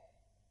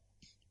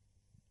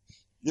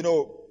 You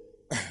know,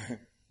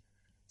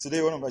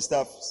 today one of my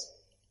staff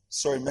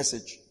saw a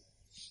message.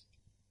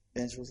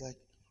 And she was like,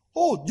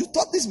 oh, you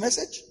taught this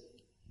message?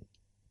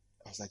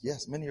 I was like,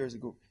 yes, many years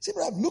ago. See,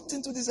 but I've looked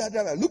into this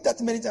idea. I've looked at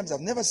it many times. I've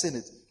never seen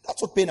it.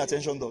 That's what paying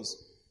attention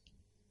does.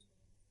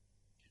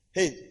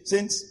 Hey,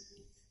 saints,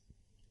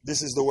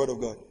 this is the word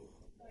of God.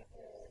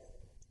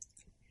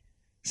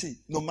 See,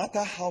 no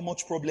matter how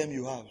much problem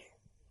you have,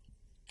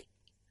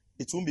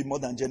 it won't be more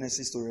than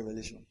Genesis to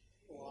Revelation.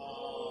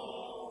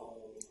 Wow.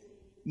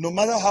 No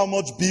matter how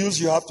much bills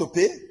you have to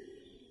pay,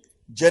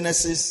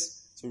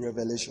 Genesis to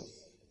Revelation.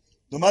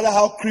 No matter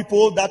how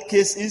crippled that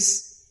case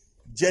is,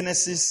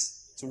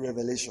 Genesis to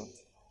Revelation.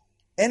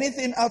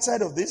 Anything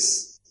outside of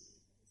this?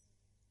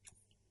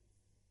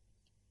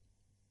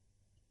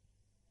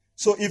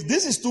 So if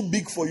this is too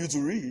big for you to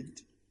read,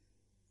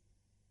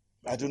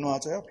 I don't know how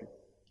to help you.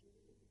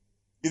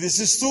 If this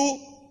is too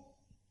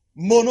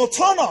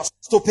monotonous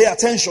to pay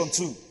attention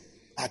to,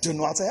 I don't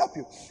know how to help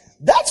you.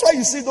 That's why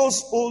you see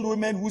those old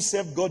women who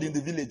serve God in the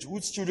village,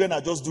 whose children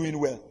are just doing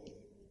well.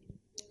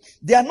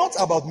 They are not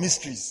about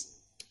mysteries.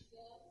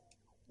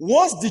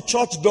 Once the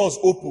church doors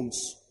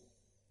opens,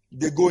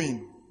 they go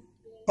in.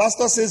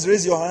 Pastor says,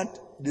 raise your hand,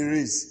 they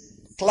raise.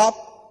 Clap,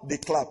 they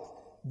clap.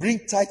 Bring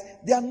tithe.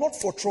 They are not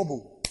for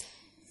trouble.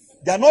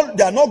 They are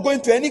not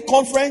going to any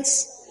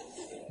conference.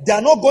 They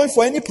are not going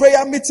for any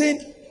prayer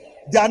meeting.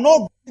 They are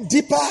not going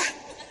deeper.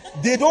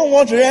 They don't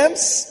want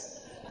realms.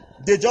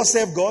 They just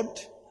serve God.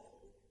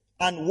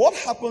 And what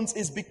happens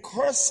is,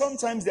 because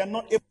sometimes they are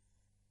not able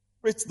to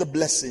operate the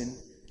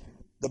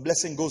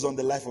blessing goes on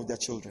the life of their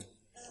children.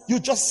 You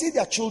just see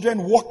their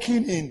children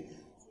walking in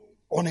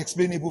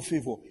unexplainable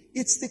favor.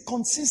 It's the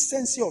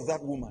consistency of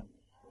that woman.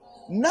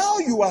 Now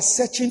you are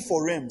searching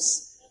for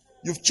realms.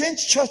 You've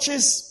changed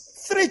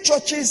churches, 3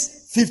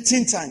 churches,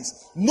 15 times.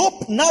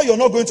 Nope, now you're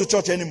not going to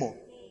church anymore.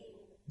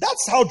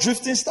 That's how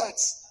drifting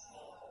starts.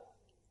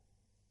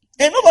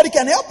 And nobody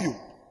can help you.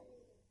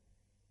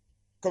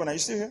 Come on, are you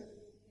still here?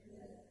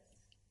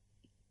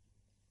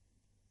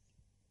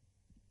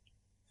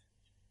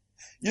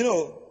 You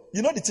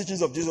know the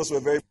teachings of Jesus were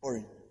very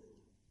boring.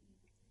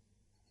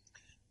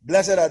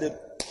 Blessed are the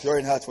pure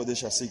in heart, for they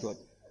shall see God.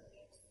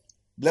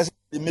 Blessed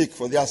are the meek,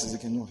 for theirs is the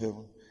kingdom of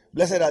heaven.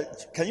 Blessed are,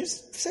 can you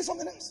say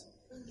something else?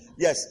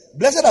 Yes.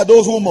 Blessed are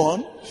those who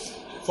mourn,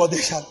 for they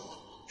shall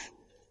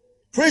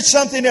preach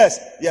something else.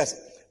 Yes.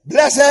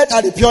 Blessed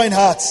are the pure in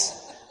heart,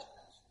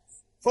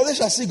 for they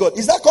shall see God.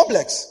 Is that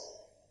complex?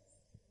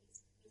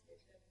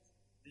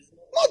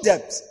 Not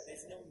depth.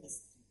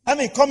 I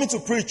mean, coming to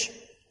preach.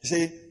 You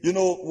see,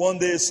 one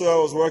day, so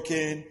I was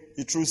working,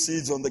 he threw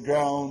seeds on the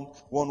ground.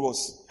 One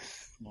was,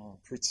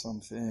 preach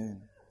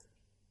something.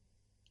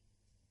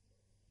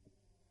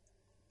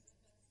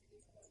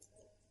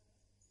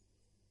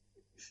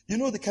 You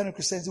know the kind of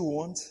Christianity we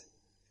want?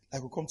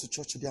 Like we come to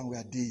church today and we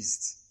are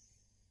dazed.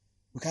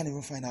 We can't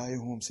even find our way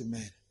home. Say,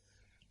 man,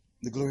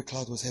 the glory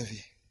cloud was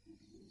heavy.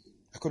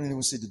 I couldn't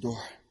even see the door.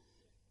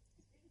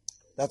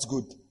 That's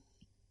good.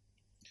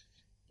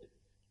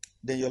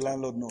 Then your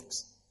landlord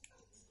knocks.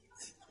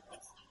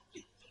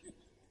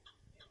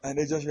 And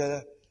they just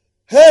realize,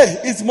 hey,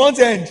 it's month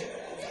end.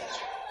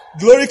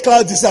 Glory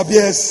cloud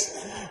disappears.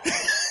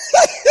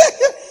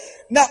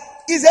 Now,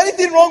 is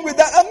anything wrong with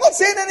that? I'm not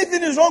saying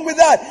anything is wrong with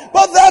that.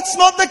 But that's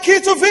not the key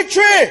to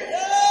victory.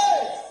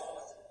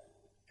 Yes.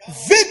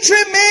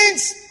 Victory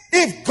means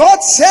if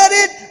God said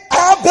it,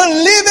 I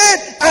believe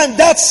it, and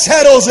that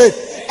settles it.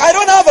 I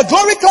don't have a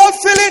glory cloud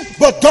feeling,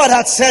 but God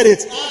has said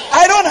it.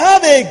 I don't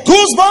have a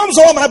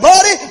goosebumps on my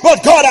body,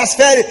 but God has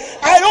said it.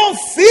 I don't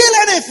feel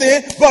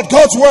anything, but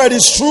God's word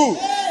is true.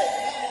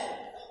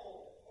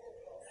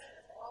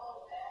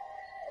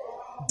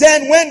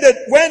 Then when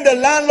the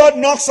landlord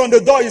knocks on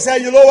the door, you say,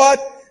 you know what?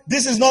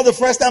 This is not the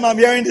first time I'm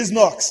hearing these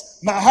knocks.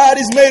 My heart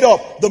is made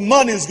up. The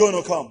money is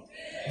going to come.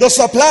 The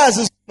supplies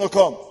is going to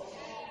come.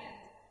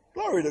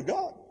 Glory to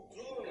God.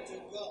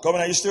 Come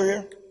on, are you still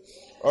here?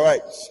 All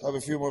right, have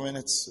a few more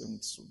minutes and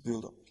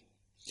build up.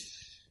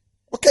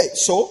 Okay,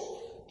 so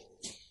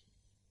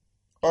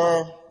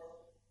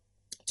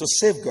to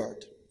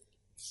safeguard,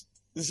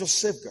 it's just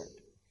safeguard.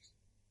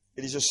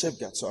 It is your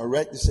safeguard. So I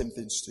write the same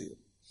things to you.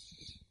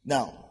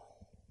 Now,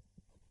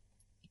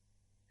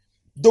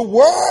 the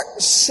word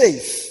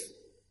safe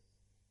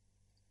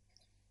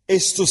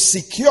is to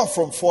secure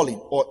from falling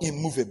or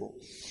immovable.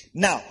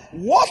 Now,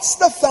 what's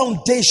the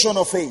foundation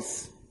of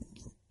faith?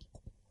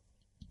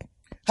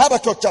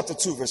 Habakkuk chapter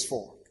 2 verse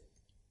 4.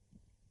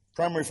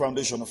 Primary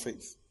foundation of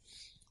faith.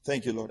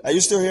 Thank you, Lord. Are you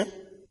still here?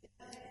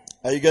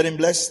 Are you getting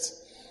blessed?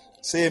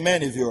 Say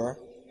amen if you are.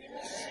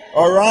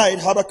 All right,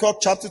 Habakkuk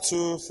chapter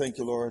 2. Thank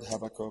you, Lord.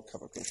 Habakkuk.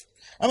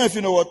 How many of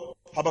you know what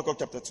Habakkuk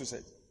chapter 2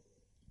 said?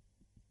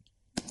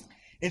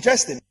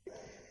 Interesting.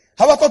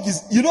 Habakkuk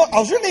is, I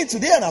was reading it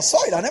today and I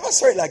saw it. I never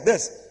saw it like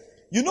this.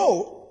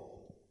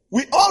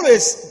 We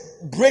always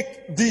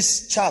break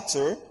this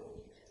chapter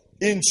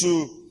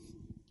into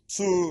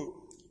two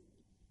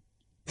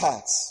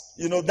parts.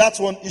 That's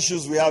one issue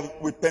we have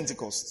with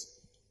Pentecost.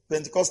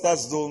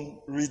 Pentecostals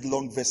don't read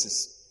long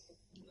verses.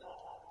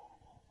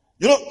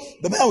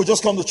 The man will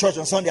just come to church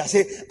on Sunday and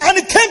say, and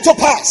it came to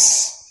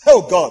pass.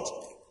 Oh God.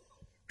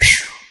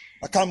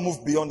 I can't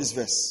move beyond this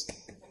verse.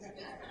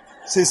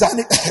 Says,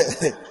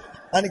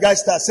 and the guy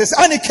starts, says,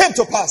 and it came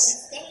to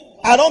pass.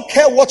 I don't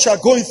care what you're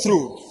going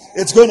through.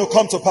 It's going to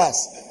come to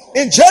pass.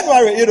 In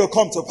January, it will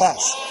come to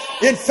pass.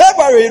 In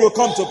February, it will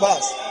come to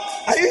pass.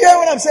 Are you hearing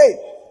what I'm saying?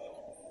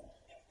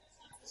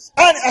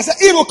 And I said,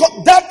 it will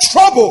come, that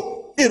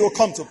trouble, it will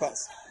come to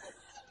pass.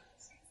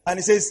 And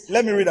he says,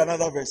 let me read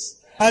another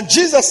verse. And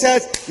Jesus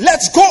said,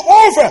 let's go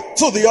over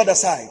to the other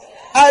side.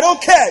 I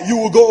don't care, you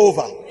will go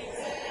over.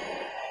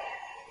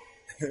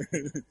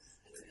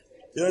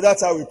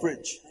 That's how we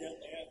preach.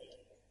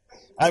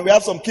 And we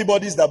have some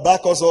keyboardists that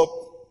back us up,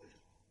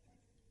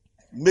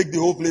 make the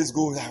whole place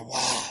go like,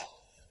 wow.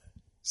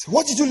 So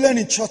what did you learn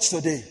in church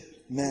today?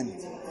 Man.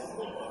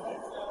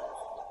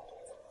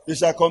 It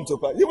shall come to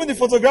pass. Even the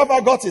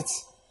photographer got it.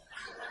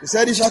 He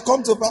said it shall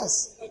come to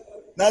pass.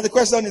 Now the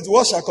question is,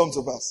 what shall come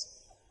to pass?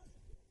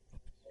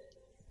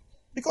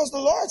 Because the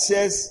Lord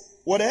says,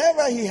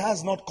 whatever he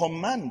has not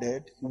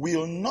commanded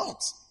will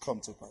not come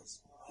to pass.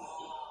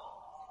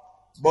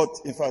 But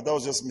in fact, that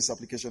was just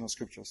misapplication of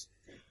scriptures.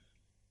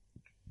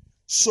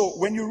 So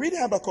when you read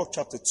Habakkuk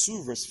chapter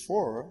 2 verse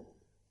 4,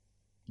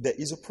 there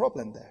is a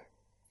problem there.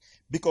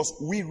 Because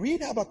we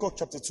read Habakkuk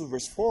chapter 2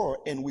 verse 4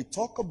 and we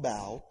talk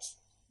about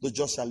the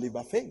just shall live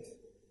by faith.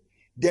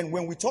 Then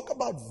when we talk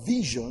about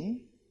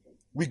vision,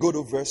 we go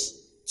to verse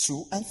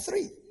 2 and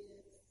 3.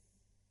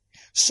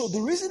 So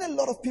the reason a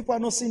lot of people are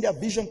not seeing their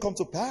vision come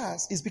to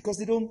pass is because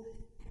they don't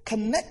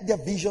connect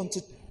their vision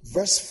to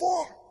verse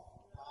 4.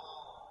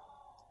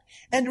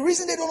 And the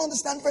reason they don't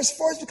understand verse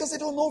 4 is because they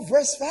don't know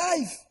verse 5.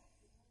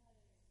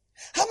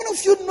 How many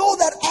of you know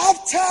that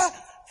after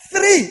 3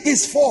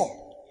 is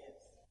 4?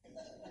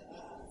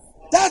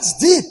 That's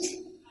deep.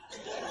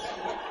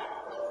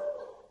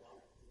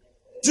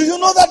 Do you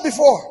know that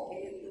before?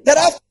 That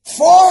after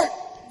 4,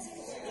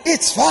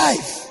 it's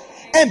 5.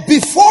 And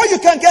before you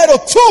can get a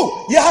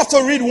 2, you have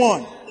to read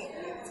 1.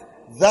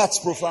 That's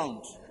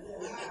profound.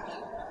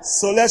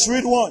 So let's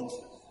read 1.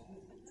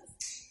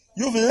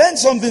 You've learned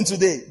something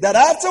today. That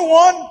after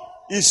 1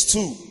 is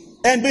 2.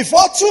 And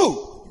before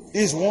 2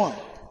 is 1.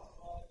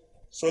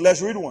 So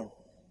let's read 1.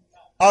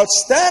 I'll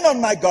stand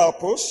on my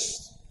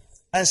guardpost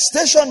and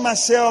station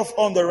myself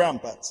on the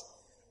rampart.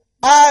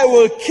 I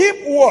will keep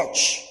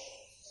watch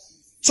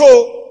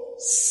to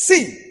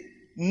see,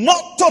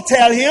 not to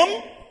tell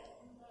him.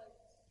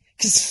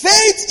 His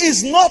faith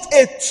is not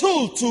a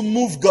tool to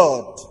move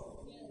God.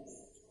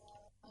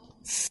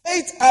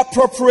 Faith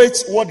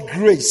appropriates what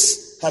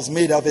grace has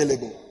made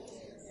available.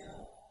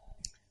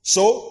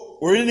 So,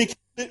 we're reading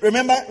it.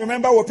 Remember,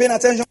 we're paying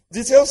attention to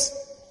details.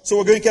 So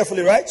we're going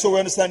carefully, right? So we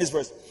understand this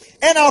verse.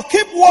 And I'll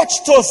keep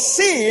watch to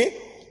see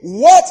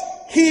what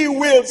he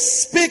will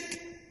speak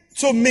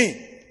to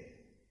me.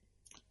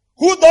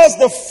 Who does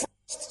the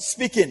first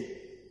speaking?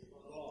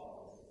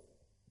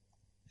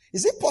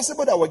 Is it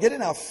possible that we're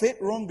getting our faith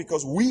wrong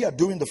because we are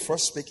doing the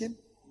first speaking?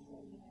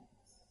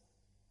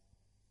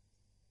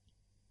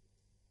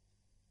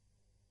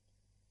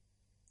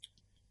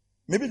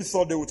 Maybe the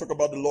third day we'll talk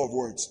about the law of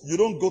words. You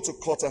don't go to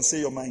court and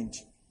say your mind.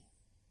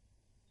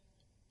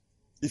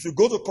 If you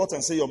go to court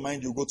and say your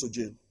mind, you go to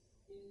jail.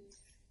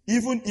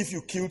 Even if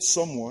you killed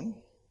someone,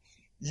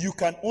 you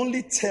can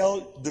only tell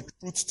the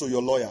truth to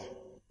your lawyer.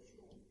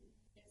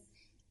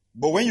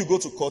 But when you go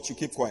to court, you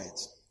keep quiet.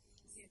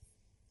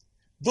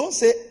 Don't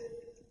say,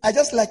 I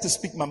just like to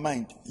speak my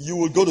mind. You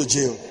will go to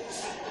jail.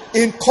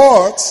 In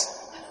court,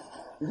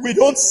 we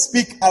don't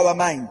speak our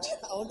mind.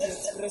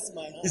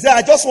 He said,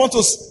 I just want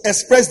to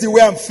express the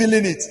way I'm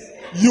feeling it.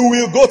 You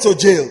will go to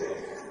jail.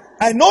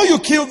 I know you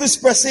killed this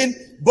person,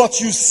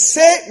 but you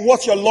say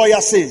what your lawyer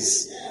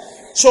says.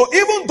 So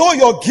even though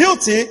you're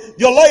guilty,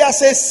 your lawyer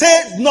says,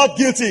 say not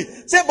guilty.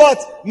 Say, but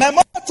my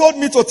mother told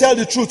me to tell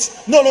the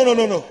truth. No.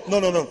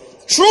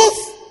 Truth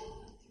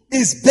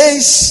is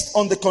based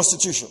on the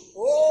Constitution.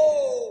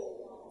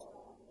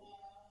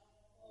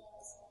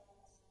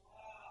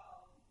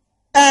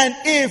 And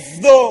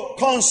if the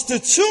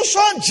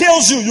Constitution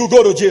jails you, you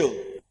go to jail.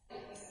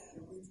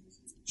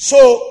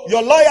 So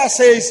your lawyer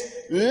says,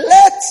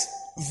 let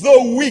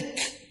the weak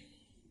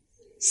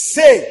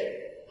say.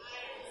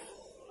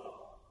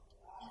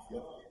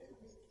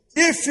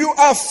 If you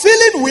are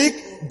feeling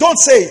weak, don't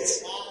say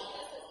it.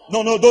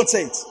 No, don't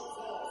say it.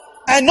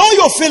 I know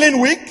you're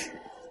feeling weak.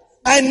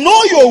 I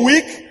know you're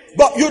weak,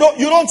 but you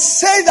don't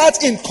say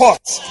that in court.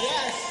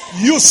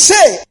 You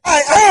say, I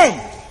am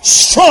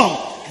strong.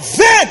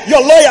 Then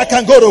your lawyer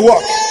can go to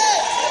work.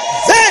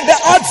 Then the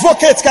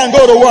advocate can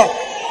go to work.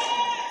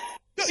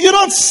 You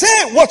don't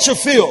say what you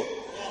feel.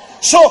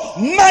 So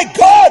my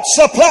God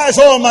supplies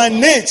all my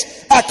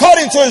needs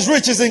according to his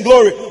riches in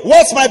glory.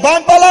 What's my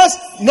bank balance?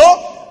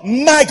 No.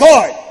 My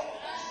God.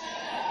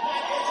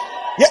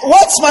 Yeah,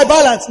 what's my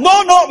balance?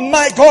 No,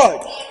 my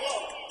God.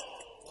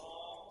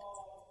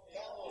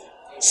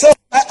 So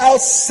I'll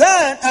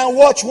stand and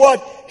watch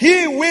what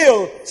he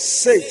will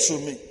say to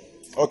me.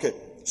 Okay.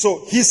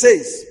 So he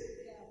says,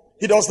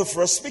 he does the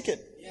first speaking.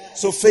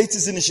 So faith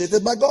is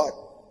initiated by God.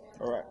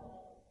 All right.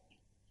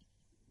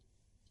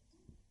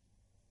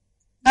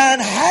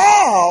 And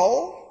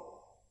how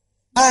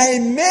I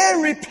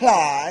may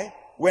reply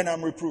when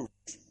I'm reproved.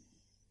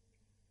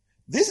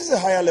 This is a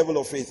higher level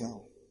of faith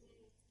now.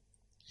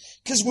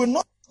 Because we're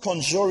not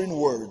conjuring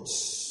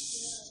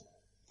words.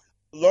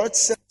 The Lord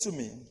said to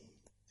me,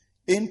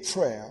 in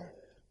prayer,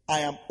 I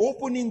am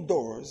opening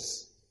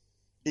doors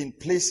in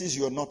places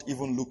you're not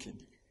even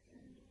looking.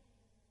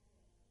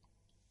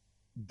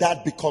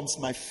 That becomes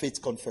my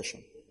faith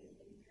confession.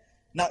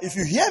 Now, if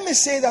you hear me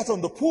say that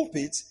on the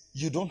pulpit,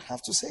 you don't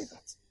have to say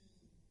that.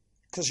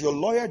 Because your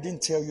lawyer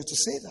didn't tell you to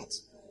say that.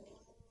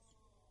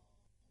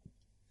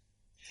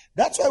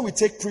 That's why we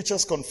take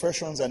preachers'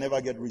 confessions and never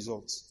get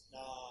results.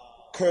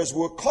 Because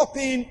we're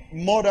copying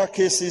murder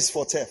cases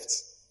for theft.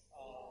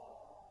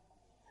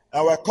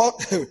 And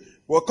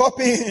we're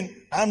copying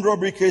armed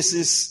robbery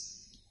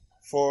cases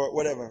for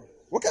whatever.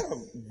 What kind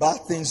of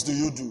bad things do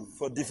you do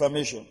for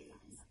defamation?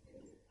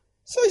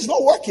 So it's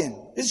not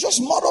working. It's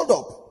just muddled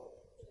up.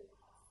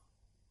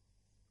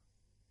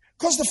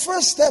 Because the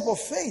first step of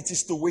faith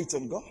is to wait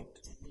on God.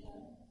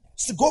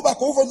 It's to go back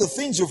over the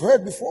things you've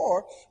heard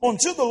before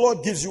until the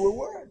Lord gives you a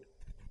word.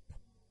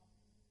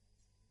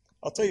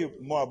 I'll tell you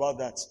more about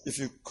that if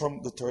you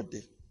come the third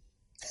day.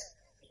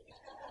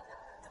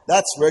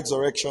 That's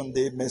Resurrection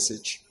Day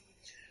message.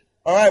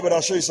 All right, but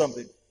I'll show you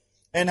something.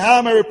 And how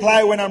am I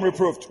reply when I'm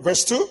reproved?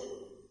 Verse 2.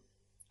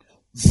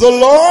 The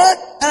Lord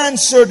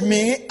answered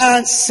me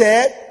and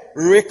said,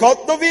 record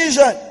the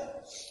vision.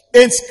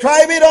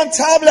 Inscribe it on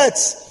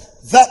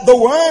tablets, that the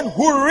one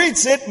who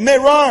reads it may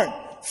run.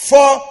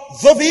 For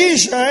the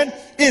vision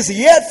is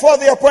yet for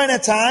the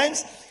appointed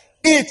times.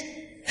 It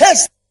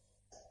has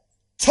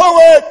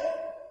toward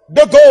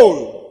the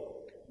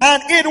goal,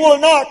 and it will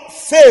not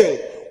fail.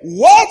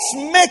 What's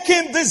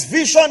making this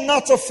vision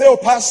not to fail,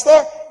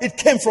 Pastor? It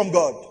came from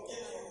God.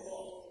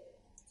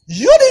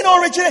 You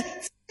didn't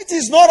originate. It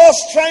is not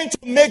us trying to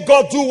make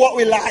God do what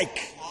we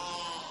like.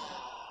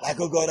 Like,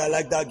 oh God, I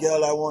like that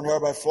girl. I want her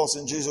by force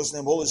in Jesus'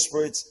 name. Holy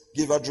Spirit,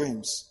 give her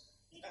dreams.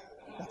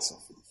 That's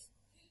all.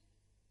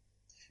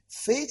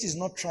 Faith is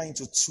not trying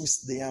to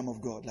twist the arm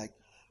of God. Like,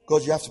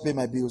 God, you have to pay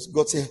my bills.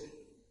 God say,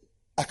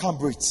 I can't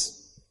breathe.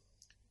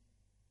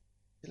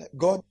 You're like,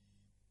 God,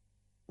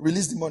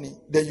 release the money.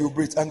 Then you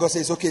breathe. And God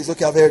says, it's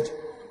okay, I've heard.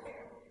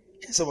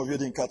 Some of you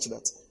didn't catch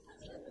that.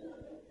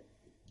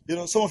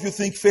 Some of you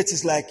think faith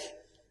is like,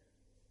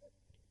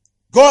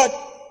 God.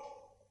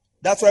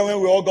 That's why when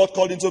we all got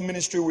called into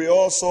ministry, we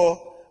all saw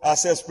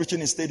ourselves preaching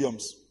in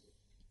stadiums.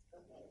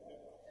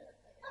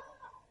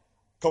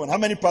 Come on, how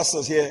many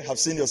pastors here have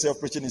seen yourself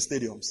preaching in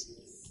stadiums?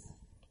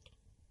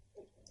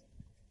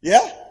 Yeah?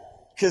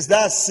 Because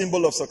that's a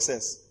symbol of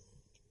success.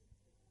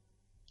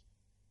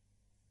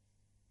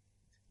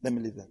 Let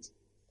me leave that.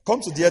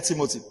 Come to dear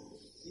Timothy.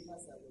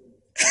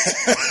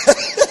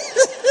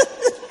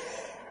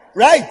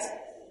 Right?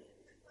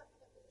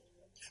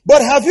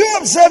 But have you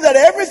observed that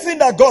everything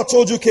that God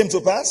told you came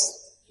to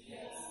pass?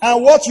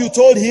 And what you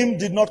told him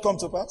did not come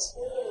to pass?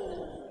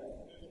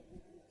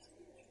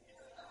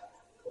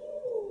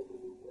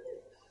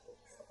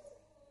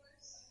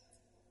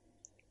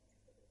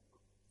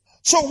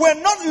 So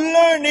we're not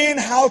learning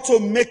how to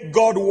make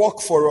God work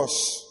for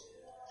us.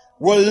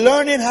 We're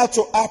learning how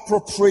to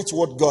appropriate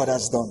what God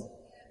has done.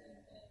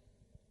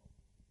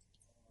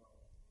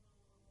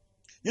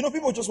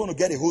 People just want to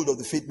get a hold of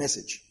the faith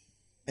message.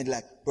 And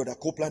like, Brother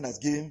Copeland has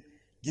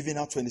given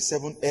out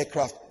 27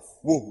 aircraft.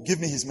 Whoa,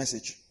 give me his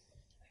message.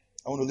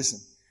 I want to listen.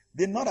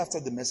 They're not after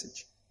the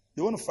message.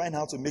 They want to find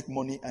how to make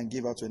money and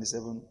give out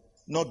 27.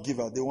 Not give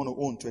out, they want to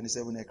own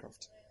 27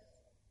 aircraft.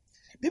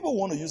 People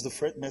want to use the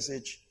faith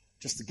message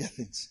just to get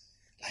things.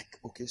 Like,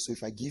 okay, so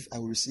if I give, I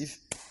will receive.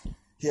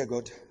 Here,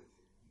 God.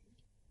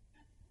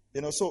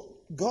 So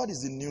God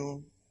is the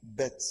new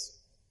bet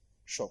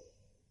shop.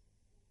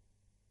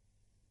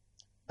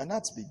 And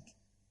that's big.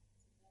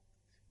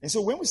 And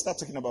so when we start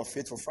talking about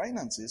faith for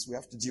finances, we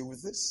have to deal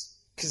with this.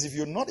 Because if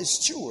you're not a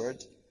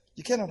steward,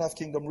 you cannot have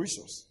kingdom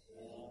resource.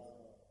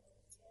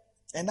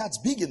 And that's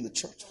big in the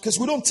church because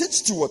we don't teach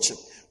stewardship.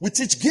 We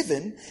teach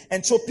giving.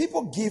 And so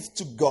people give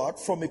to God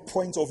from a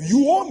point of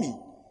you owe me.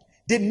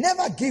 They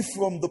never give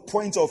from the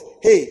point of,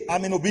 hey,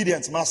 I'm in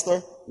obedience, master.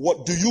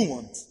 What do you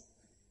want?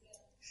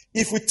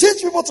 If we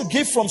teach people to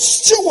give from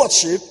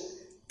stewardship,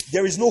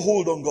 there is no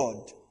hold on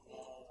God.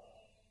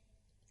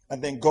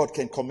 And then God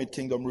can commit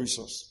kingdom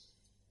resource.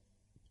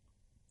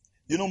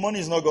 You know, money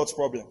is not God's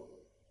problem.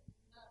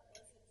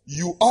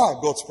 You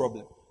are God's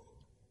problem.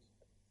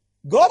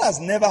 God has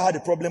never had a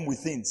problem with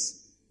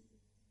things.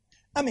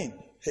 I mean,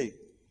 hey,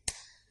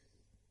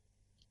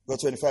 got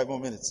 25 more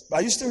minutes.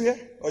 Are you still here?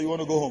 Or you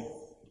want to go home?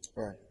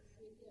 All right.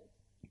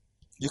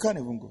 You can't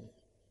even go.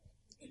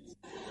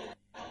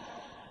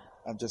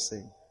 I'm just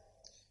saying.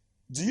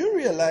 Do you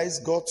realize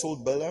God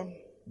told Balaam,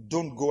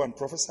 don't go and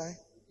prophesy?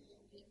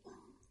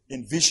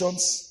 In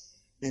visions,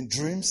 in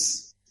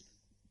dreams.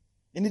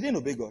 And he didn't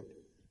obey God.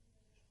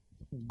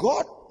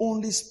 God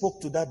only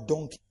spoke to that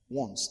donkey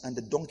once, and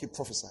the donkey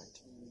prophesied.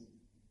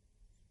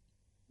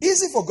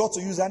 Easy for God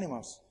to use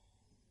animals.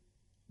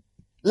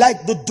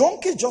 Like the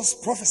donkey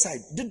just prophesied.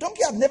 The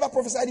donkey had never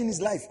prophesied in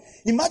his life.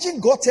 Imagine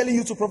God telling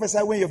you to prophesy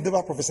when you've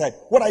never prophesied.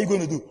 What are you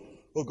going to do?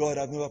 Oh God,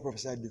 I've never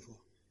prophesied before.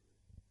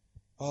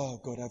 Oh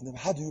God, I've never.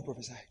 How do you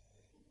prophesy?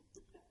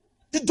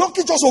 The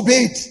donkey just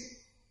obeyed.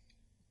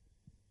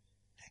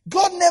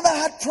 God never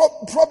had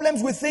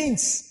problems with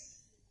things.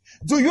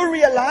 Do you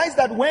realize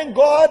that when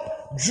God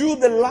drew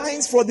the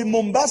lines for the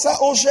Mombasa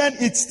Ocean,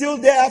 it's still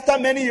there after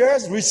many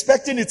years,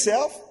 respecting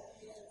itself?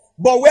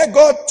 But where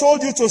God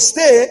told you to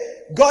stay,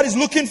 God is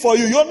looking for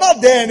you. You're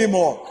not there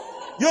anymore.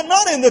 You're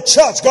not in the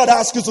church. God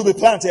asked you to be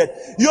planted.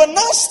 You're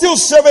not still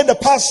serving the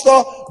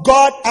pastor.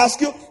 God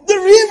asked you. The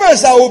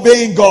rivers are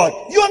obeying God.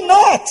 You're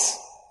not.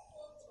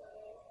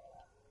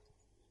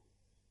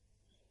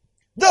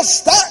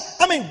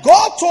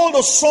 God told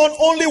the sun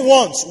only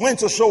once when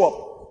to show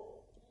up.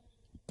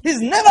 He's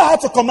never had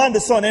to command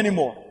the sun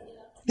anymore.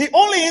 He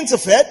only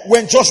interfered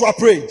when Joshua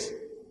prayed.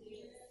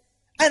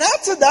 And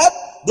after that,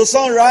 the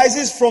sun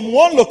rises from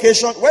one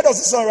location. Where does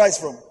the sun rise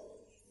from?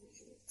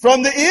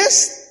 From the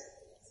east?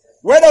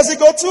 Where does it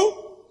go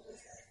to?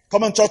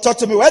 Come on, talk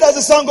to me. Where does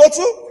the sun go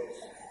to?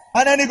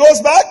 And then he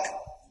goes back.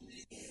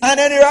 And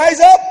then he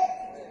rises up.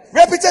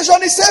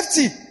 Reputation is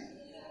safety.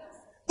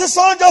 The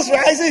sun just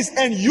rises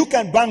and you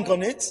can bank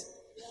on it.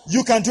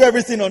 You can do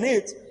everything on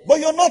it. But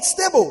you're not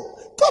stable.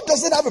 God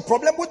doesn't have a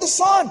problem with the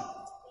sun.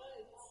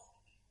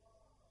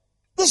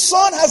 The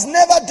sun has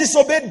never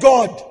disobeyed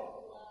God.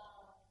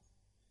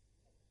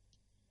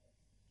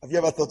 Have you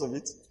ever thought of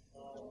it?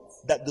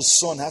 That the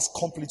son has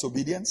complete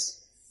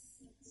obedience?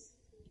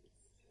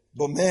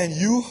 But man,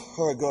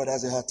 God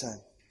has a hard time.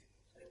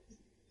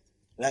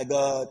 Like,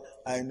 God,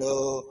 I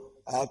know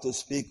I have to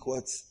speak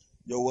what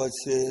your word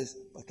says,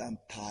 but I'm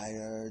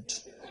tired.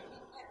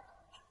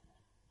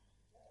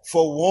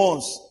 For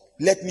once,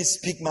 let me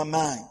speak my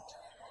mind.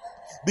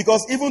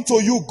 Because even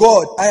to you,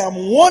 God, I am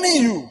warning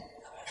you.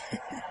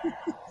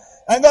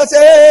 And God said,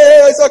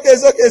 hey,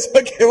 it's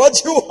okay.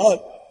 What you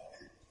want?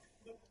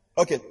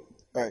 Okay,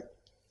 all right.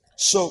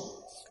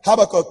 So,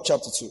 Habakkuk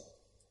chapter 2,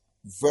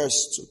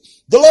 verse 2.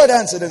 The Lord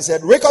answered and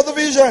said, record the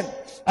vision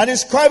and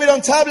inscribe it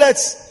on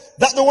tablets,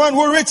 that the one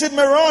who reads it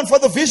may run, for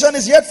the vision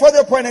is yet for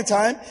the appointed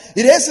time.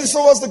 It hastens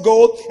towards the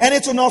goal, and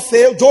it will not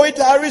fail. Though it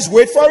tarries,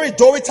 wait for it.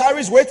 Though it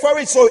tarries, wait for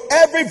it. So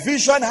every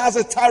vision has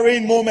a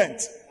tarrying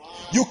moment.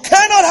 You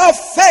cannot have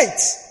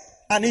faith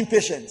and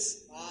impatience.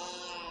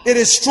 It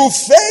is through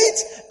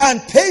faith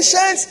and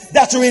patience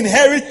that you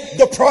inherit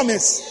the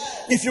promise.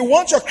 If you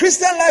want your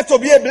Christian life to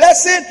be a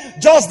blessing,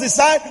 just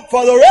decide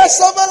for the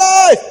rest of my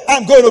life,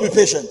 I'm going to be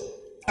patient.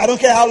 I don't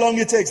care how long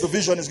it takes, the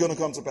vision is going to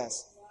come to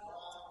pass.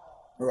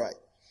 Right.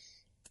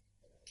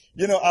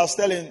 You know, I was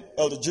telling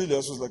Elder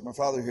Julius, who's like my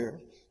father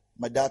here,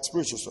 my dad's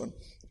spiritual son,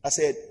 I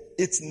said,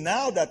 it's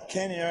now that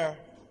Kenya,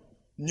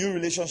 new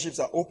relationships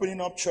are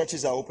opening up,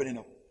 churches are opening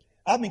up.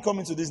 I've been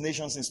coming to this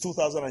nation since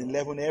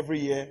 2011, every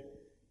year,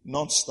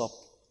 non-stop,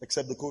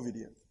 except the COVID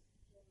year.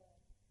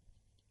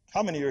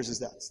 How many years is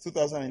that?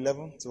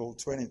 2011 to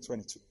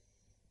 2022.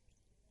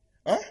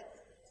 Huh?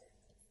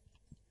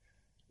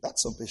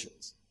 That's some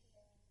patience.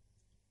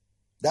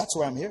 That's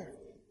why I'm here.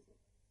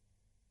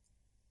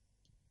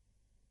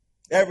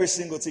 Every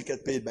single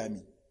ticket paid by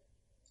me.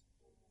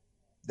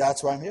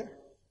 That's why I'm here.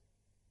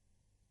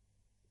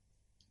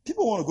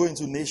 People want to go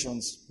into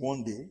nations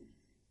one day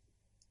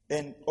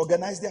and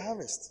organize their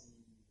harvest.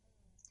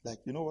 Like,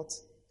 you know what?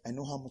 I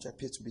know how much I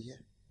paid to be here.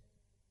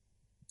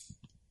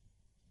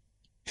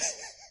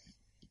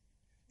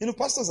 You know,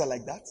 pastors are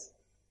like that.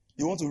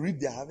 They want to reap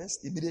their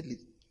harvest immediately.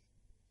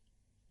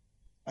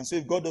 And so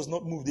if God does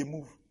not move, they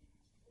move.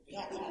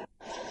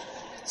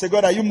 Say,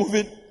 God, are you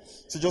moving?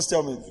 So just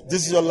tell me,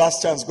 this is your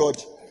last chance, God.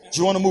 Do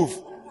you want to move?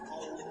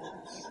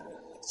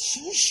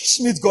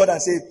 She meets God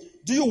and say,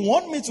 do you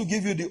want me to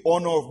give you the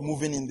honor of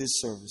moving in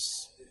this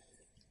service?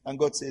 And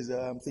God says,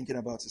 I'm thinking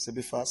about it. Say,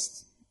 be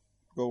fast.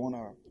 Go 1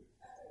 hour.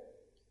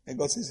 And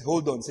God says,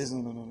 hold on. Says,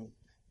 no.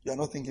 You are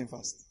not thinking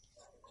fast.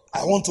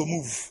 I want to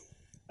move.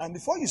 And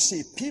before you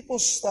see, people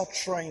start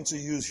trying to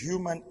use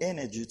human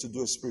energy to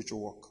do a spiritual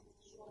work.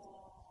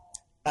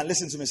 And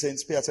listen to me,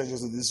 saints, pay attention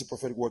to this. This is a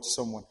prophetic word to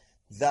someone.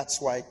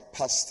 That's why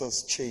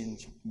pastors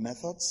change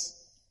methods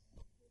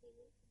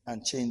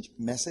and change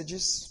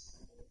messages,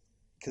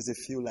 because they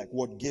feel like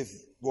what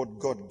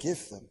God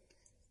gave them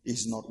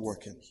is not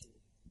working.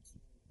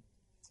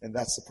 And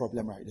that's the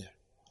problem right there.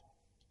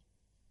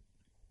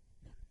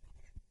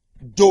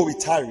 Though it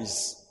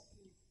tarries,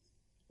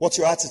 what's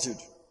your attitude?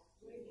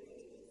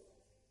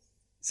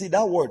 See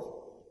that word?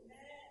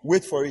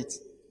 Wait for it.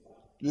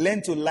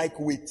 Learn to like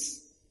wait.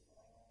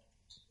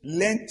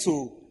 Learn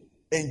to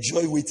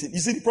enjoy waiting. You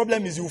see, the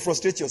problem is you will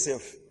frustrate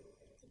yourself.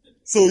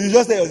 So you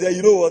just tell yourself,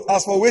 you know what?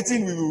 As for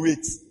waiting, we will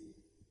wait.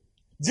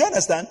 Do you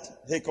understand?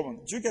 Hey, come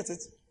on. Do you get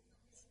it?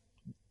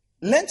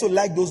 Learn to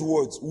like those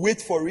words.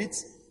 Wait for it.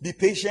 Be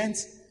patient.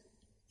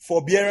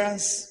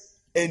 Forbearance.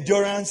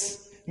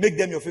 Endurance. Make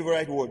them your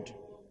favorite word.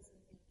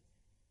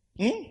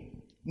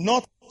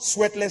 Not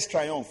sweatless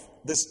triumph.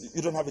 This,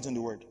 you don't have it in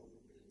the word.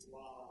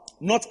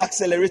 Not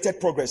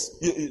accelerated progress.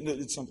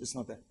 It's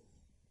not there.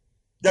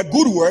 They're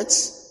good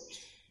words,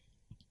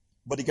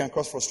 but it can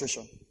cause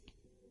frustration.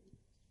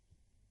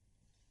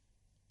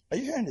 Are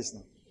you hearing this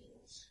now?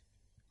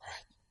 All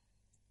right.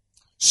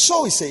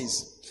 So he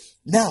says,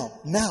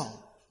 now,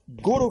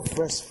 go to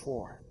verse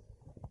 4.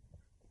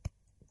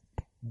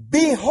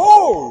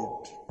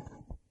 Behold,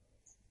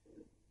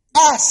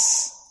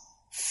 as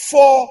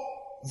for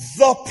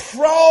the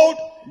proud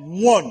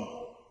one.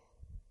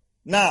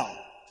 Now,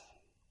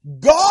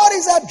 God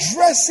is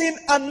addressing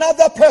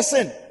another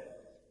person.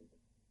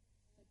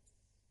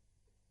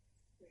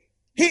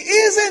 He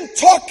isn't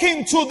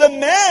talking to the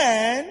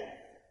man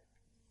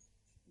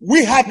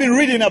we have been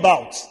reading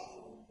about.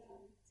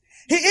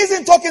 He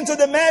isn't talking to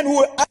the man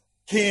who asked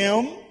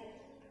him,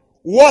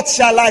 what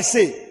shall I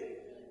say?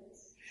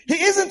 He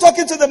isn't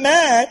talking to the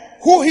man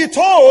who he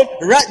told,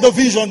 write the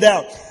vision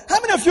down. How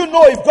many of you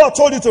know if God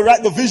told you to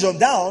write the vision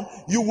down,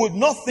 you would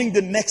not think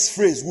the next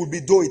phrase would be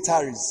though it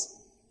tarries?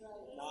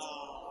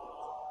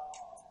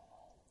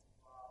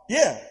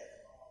 Yeah.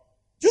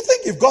 Do you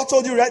think if God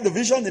told you write the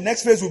vision, the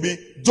next phrase will be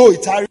though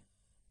it tarries?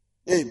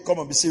 Hey, come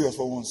on, be serious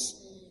for once.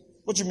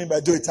 What do you mean by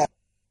though it tarries?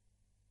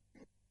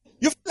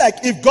 You feel like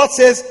if God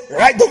says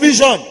write the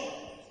vision,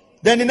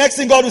 then the next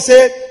thing God will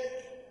say,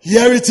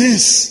 here it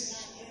is.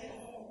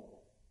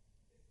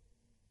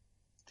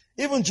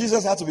 Even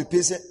Jesus had to be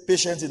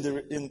patient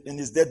in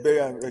his death,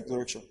 burial, and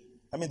resurrection.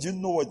 I mean, do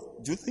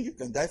you think you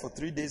can die for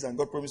 3 days and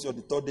God promised you on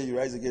the third day you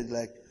rise again?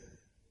 Like,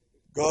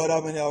 God,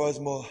 how many hours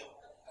more?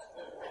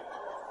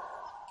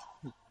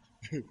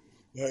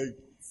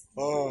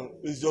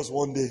 It's just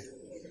 1 day.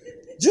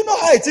 Do you know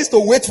how it is to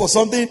wait for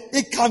something?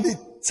 It can be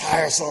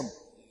tiresome.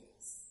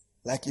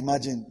 Like,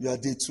 imagine you are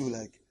day 2,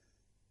 like,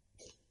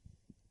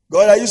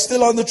 God, are you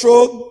still on the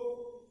throne?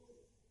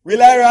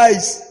 Will I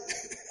rise?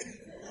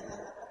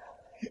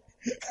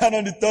 And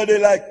on the third day,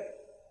 like,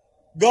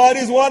 God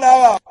is 1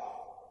 hour.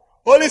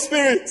 Holy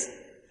Spirit.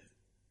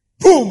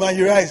 Boom, and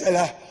you rise. And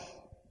like,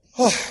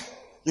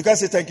 you can't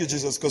say thank you,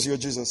 Jesus, because you're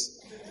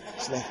Jesus.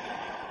 It's like,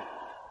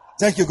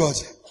 thank you, God.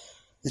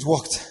 It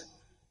worked.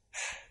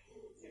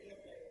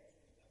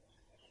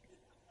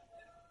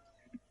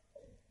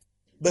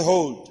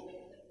 Behold.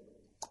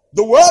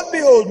 The word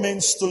behold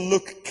means to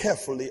look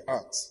carefully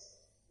at.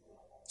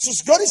 So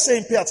God is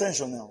saying, pay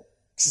attention now.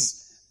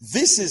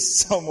 This is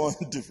someone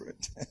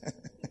different.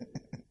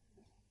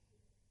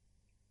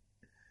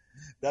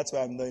 That's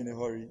why I'm not in a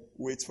hurry.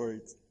 Wait for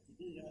it.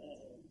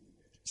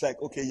 It's like,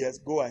 okay, yes,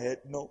 go ahead.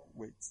 No,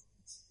 wait.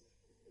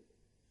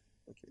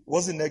 Okay.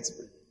 What's the next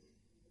bit?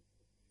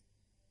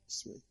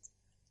 Just wait.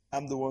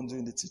 I'm the one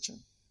doing the teaching.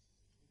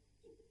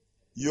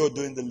 You're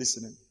doing the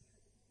listening.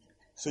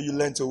 So you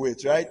learn to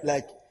wait, right?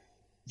 Like,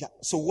 yeah.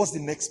 So what's the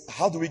next?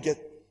 How do we get?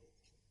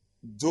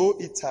 Though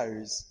it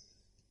tarries,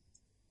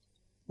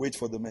 wait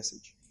for the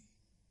message.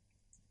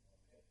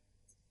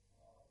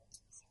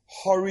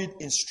 Hurried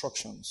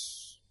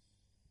instructions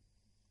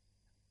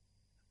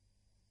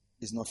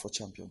is not for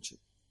championship.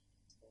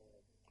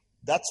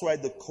 That's why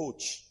the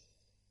coach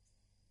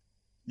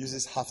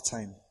uses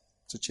halftime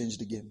to change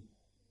the game.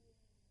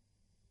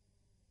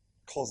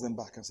 Calls them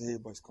back and says, hey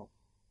boys, come.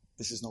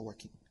 This is not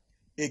working.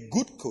 A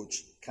good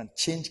coach can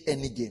change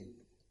any game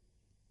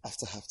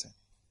after halftime.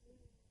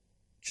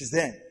 She's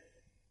there.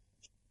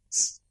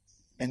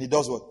 And he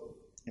does what?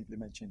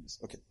 Implement changes.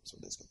 Okay, so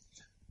let's go.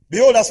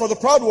 Behold, as for the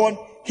proud one,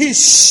 his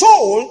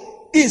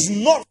soul is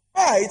not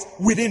right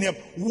within him.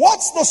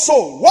 What's the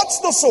soul? What's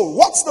the soul?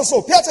 What's the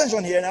soul? Pay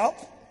attention here now.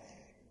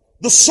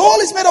 The soul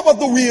is made up of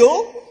the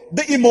will,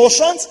 the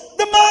emotions,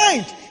 the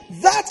mind.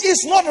 That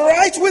is not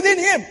right within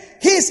him.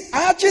 He's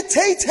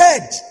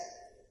agitated.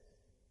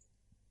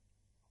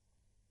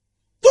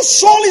 The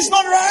soul is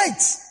not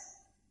right.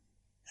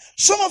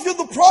 Some of you,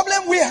 the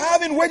problem we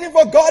have in waiting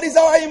for God is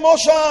our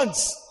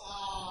emotions.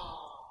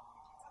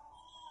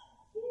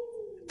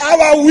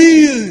 Our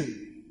will.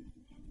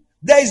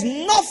 There is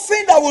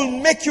nothing that will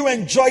make you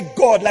enjoy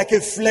God like a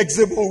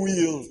flexible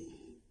will.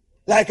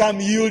 Like I'm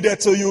yielded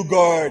to you,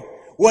 God.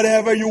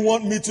 Whatever you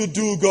want me to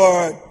do,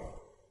 God.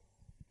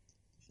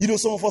 You know,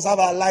 some of us have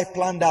our life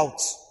planned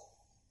out.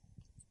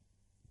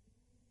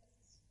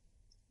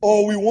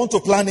 Or we want to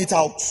plan it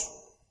out.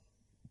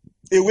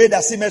 A way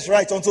that seemeth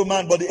right unto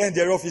man, but the end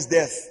thereof is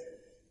death.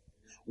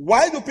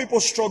 Why do people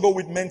struggle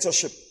with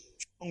mentorship?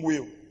 Strong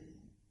will.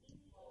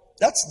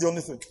 That's the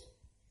only thing.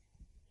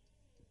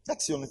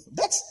 That's the only thing.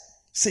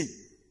 See,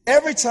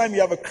 every time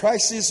you have a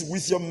crisis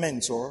with your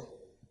mentor,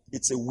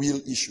 it's a will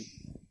issue.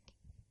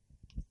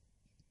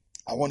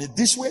 I want it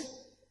this way,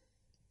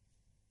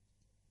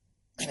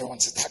 and I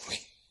want it that way.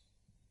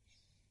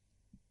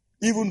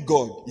 Even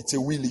God, it's a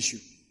will issue.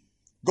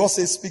 God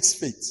says, speaks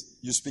faith,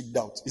 you speak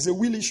doubt. It's a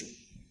will issue.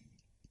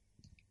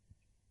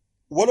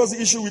 What was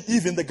the issue with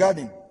Eve in the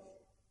garden?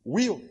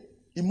 Will,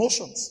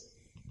 emotions.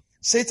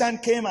 Satan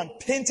came and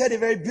painted a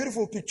very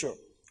beautiful picture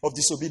of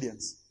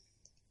disobedience.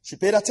 She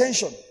paid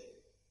attention.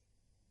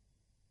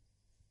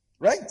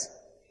 Right?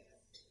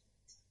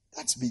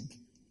 That's big.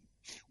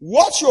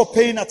 What you're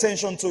paying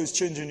attention to is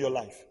changing your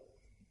life.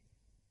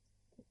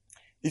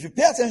 If you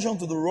pay attention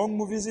to the wrong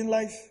movies in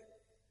life,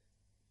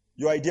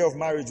 your idea of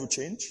marriage will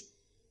change.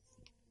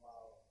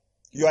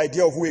 Your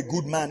idea of who a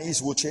good man is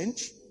will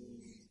change.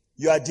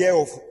 Your idea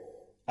of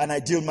an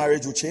ideal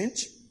marriage will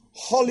change.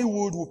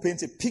 Hollywood will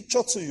paint a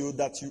picture to you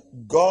that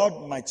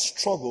God might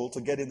struggle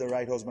to get in the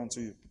right husband to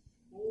you.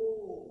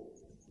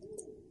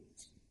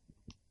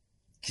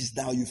 Because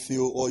now you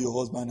feel all your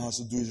husband has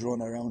to do is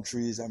run around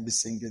trees and be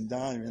singing,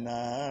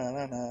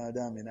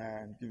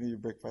 and giving you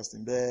breakfast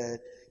in bed,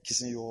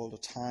 kissing you all the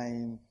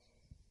time,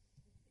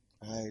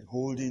 right,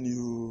 holding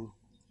you,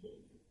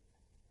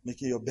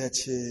 making your bed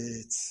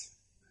sheets.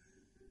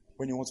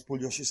 When you want to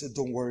pull your shoes, say,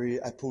 don't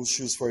worry, I pull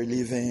shoes for a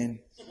living.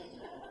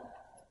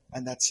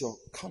 And that's your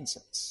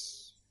concept.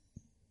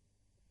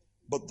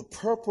 But the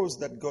purpose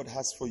that God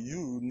has for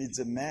you needs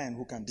a man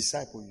who can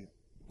disciple you.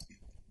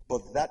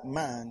 But that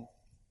man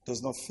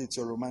does not fit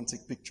your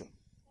romantic picture.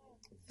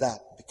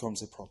 That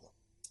becomes a problem.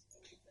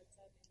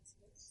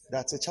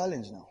 That's a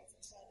challenge now.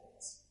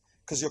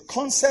 Because your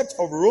concept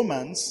of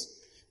romance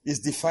is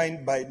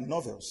defined by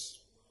novels,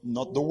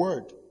 not the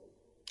word.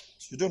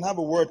 So you don't have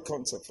a word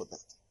concept for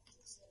that.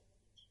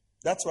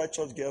 That's why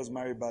church girls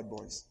marry bad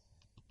boys.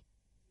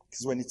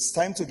 Because when it's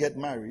time to get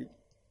married,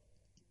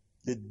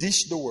 they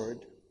dish the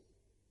word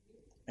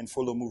and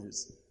follow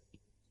movies.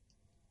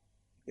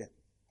 Yeah.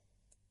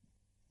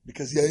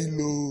 Because you're in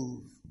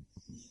love.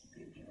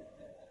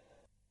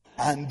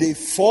 And they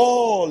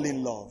fall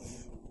in love.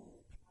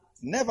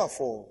 Never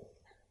fall.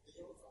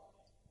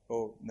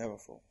 Oh, never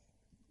fall.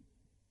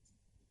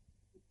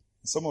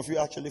 Some of you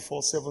actually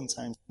fall 7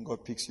 times and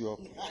God picks you up.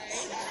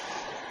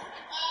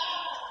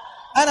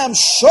 And I'm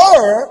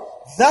sure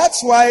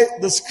that's why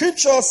the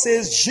scripture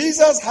says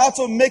Jesus had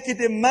to make it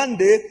a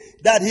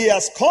mandate that he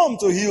has come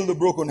to heal the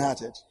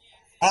brokenhearted.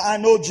 I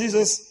know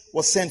Jesus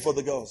was sent for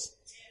the girls.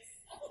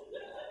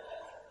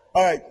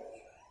 All right.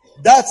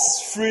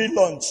 That's free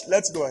lunch.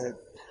 Let's go ahead.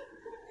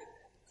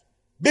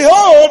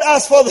 Behold,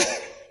 as for the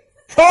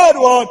proud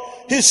one,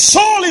 his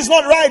soul is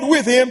not right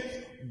with him.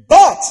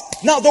 But,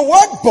 now the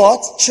word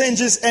but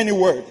changes any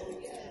word.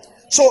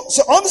 So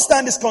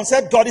understand this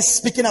concept. God is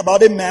speaking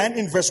about a man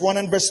in verse 1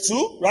 and verse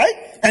 2, right?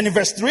 And in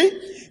verse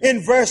 3.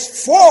 In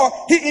verse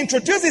 4, he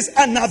introduces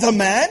another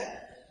man.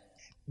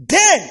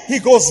 Then he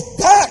goes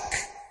back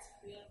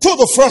to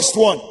the first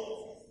one.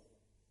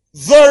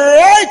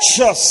 The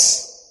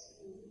righteous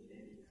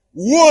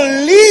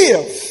will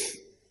live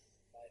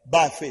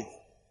by faith.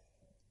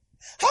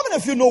 How many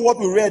of you know what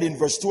we read in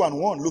verse 2 and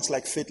 1 looks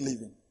like faith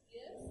living?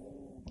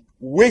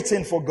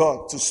 Waiting for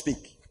God to speak.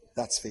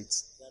 That's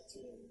faith.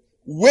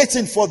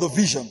 Waiting for the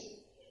vision.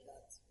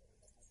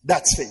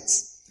 That's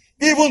faith.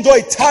 Even though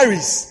it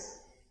tarries,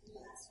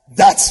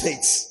 that's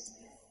faith.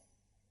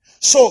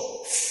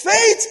 So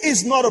faith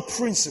is not a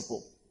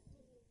principle.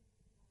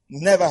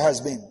 Never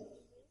has been.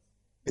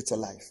 It's a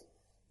life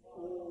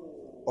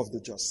of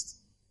the just,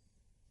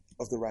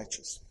 of the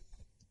righteous.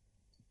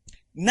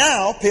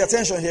 Now, pay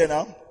attention here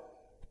now.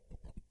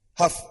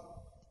 Have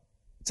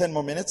 10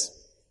 more minutes.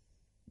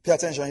 Pay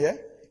attention here.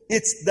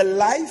 It's the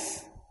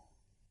life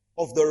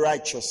of the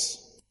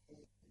righteous.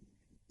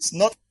 It's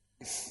not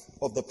the life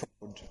of the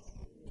proud.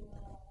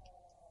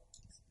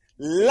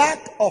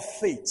 Lack of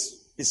faith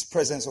is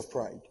presence of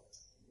pride.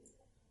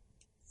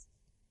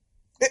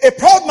 A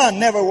proud man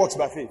never walks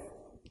by faith.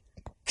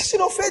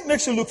 Because faith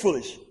makes you look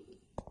foolish.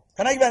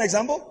 Can I give you an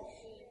example?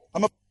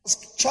 I'm a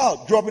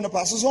child, grew up in a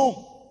pastor's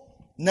home.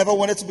 Never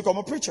wanted to become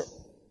a preacher.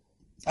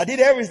 I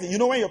did everything.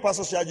 When you're a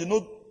pastor's child, you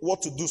know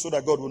what to do so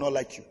that God will not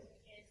like you.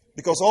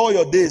 Because all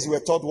your days you were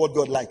taught what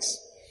God likes.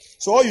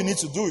 So all you need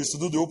to do is to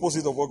do the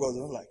opposite of what God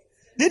doesn't like.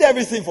 Did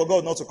everything for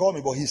God not to call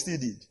me, but he still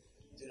did.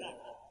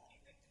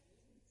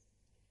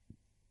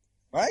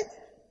 Right?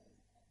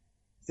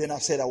 Then I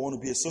said, I want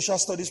to be a social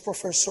studies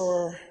professor.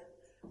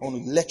 I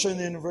want to lecture in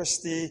the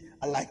university.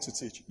 I like to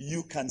teach.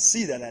 You can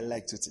see that I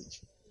like to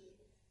teach.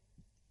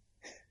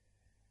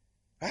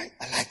 Right?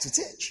 I like to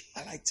teach.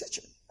 I like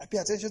teaching. I pay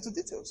attention to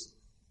details.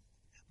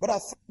 But I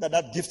thought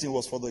that gifting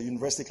was for the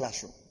university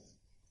classroom.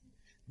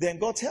 Then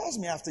God tells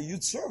me after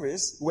youth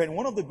service, when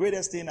one of the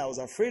greatest things I was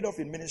afraid of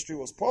in ministry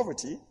was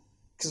poverty,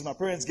 because my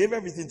parents gave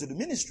everything to the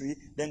ministry,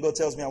 then God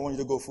tells me, I want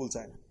you to go full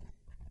time.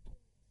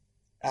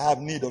 I have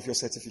need of your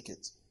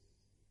certificate.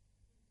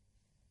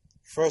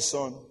 First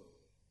son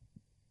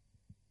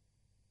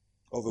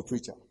of a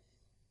preacher.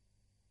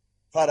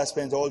 Father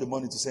spent all the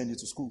money to send you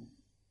to school.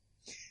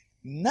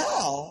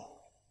 Now,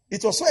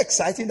 it was so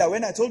exciting that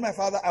when I told my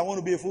father I want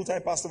to be a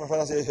full-time pastor, my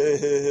father said,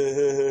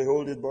 hey,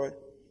 hold it, boy.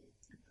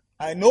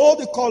 I know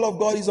the call of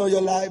God is on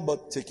your life,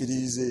 but take it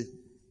easy.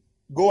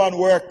 Go and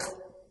work.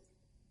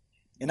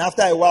 And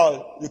after a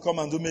while, you come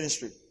and do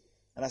ministry.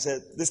 And I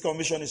said, this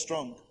commission is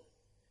strong.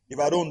 If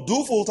I don't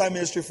do full-time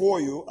ministry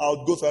for you,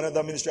 I'll go to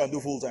another ministry and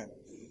do full-time.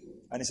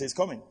 And he says,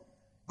 coming.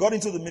 Got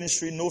into the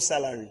ministry, no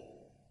salary.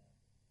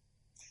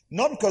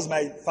 Not because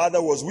my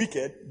father was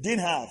wicked,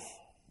 didn't have.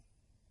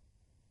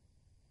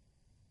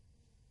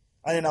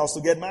 And then I was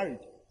to get married.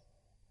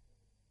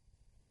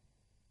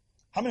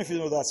 How many of you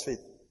know that's faith?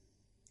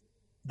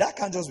 That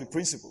can't just be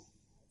principle.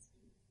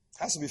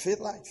 It has to be faith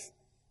life.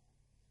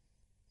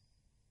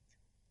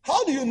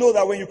 How do you know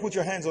that when you put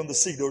your hands on the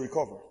sick, they'll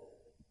recover?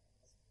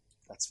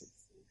 That's faith.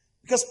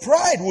 Because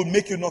pride will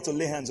make you not to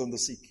lay hands on the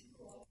sick.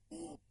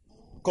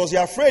 Because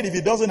you're afraid if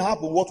it doesn't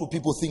happen, what will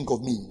people think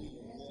of me?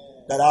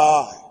 That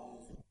I,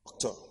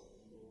 Dr.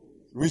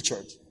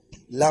 Richard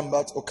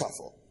Lambert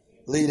Okafor,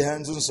 laid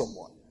hands on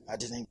someone. I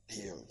didn't get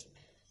healed.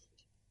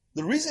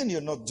 The reason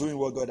you're not doing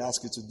what God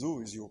asked you to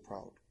do is you're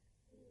proud.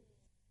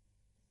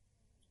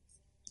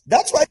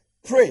 That's why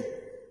you pray.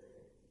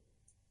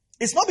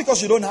 It's not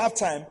because you don't have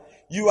time.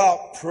 You are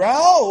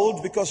proud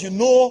because you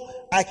know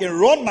I can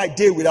run my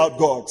day without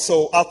God.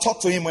 So I'll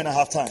talk to him when I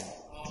have time.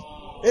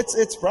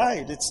 It's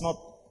pride. It's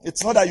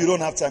not that you don't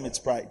have time, it's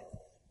pride.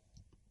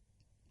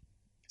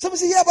 Somebody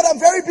say, yeah, but I'm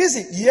very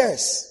busy.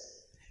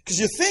 Yes. Because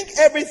you think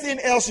everything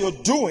else you're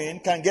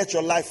doing can get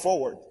your life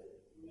forward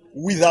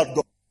without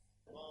God.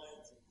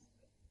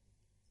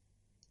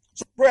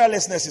 So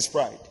prayerlessness is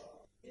pride.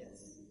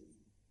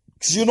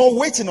 Because you're not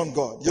waiting on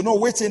God. You're not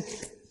waiting.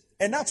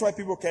 And that's why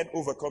people can't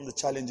overcome the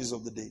challenges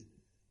of the day.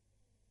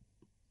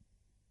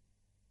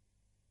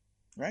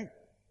 Right?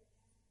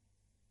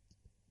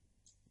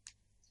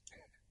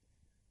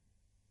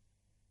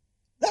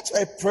 That's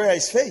why prayer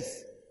is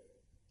faith.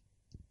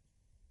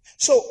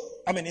 So,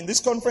 in this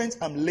conference,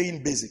 I'm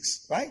laying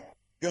basics, right?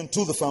 Going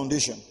to the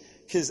foundation.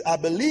 Because I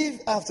believe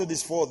after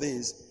these 4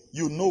 days,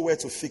 you know where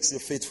to fix your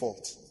faith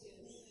fault.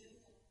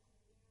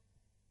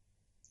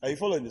 Are you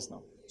following this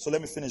now? So let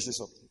me finish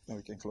this up. Then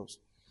we can close.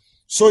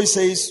 So he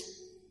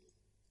says,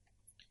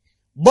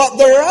 but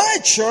the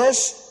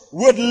righteous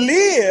would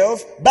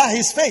live by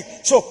his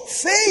faith. So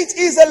faith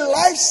is a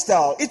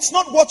lifestyle. It's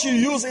not what you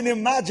use in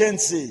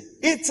emergency.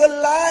 It's a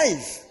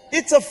life.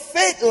 It's a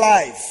faith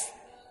life.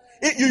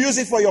 You use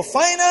it for your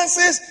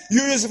finances.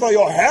 You use it for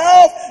your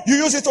health. You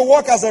use it to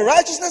work as the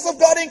righteousness of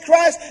God in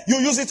Christ. You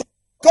use it to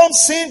overcome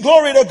sin.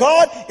 Glory to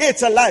God.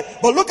 It's a life.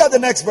 But look at the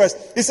next verse.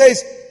 It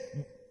says,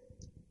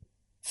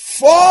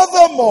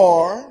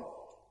 furthermore,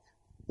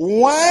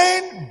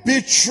 wine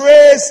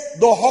betrays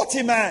the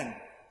haughty man.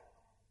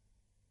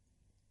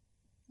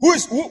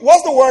 What's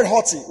the word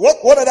haughty?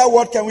 What other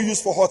word can we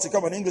use for haughty?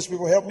 Come on, English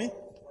people, help me.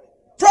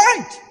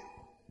 Pride.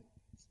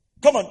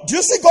 Come on. Do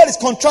you see God is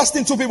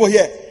contrasting two people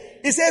here?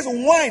 He says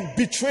wine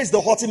betrays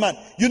the haughty man.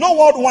 You know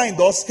what wine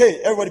does?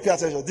 Okay, everybody pay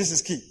attention. This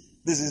is key.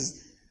 This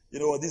is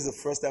the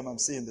first time I'm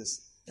seeing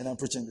this. And I'm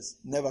preaching this.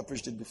 Never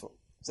preached it before.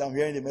 So I'm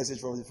hearing the message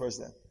for the first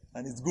time.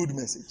 And it's good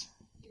message.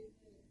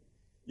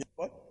 You know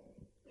what?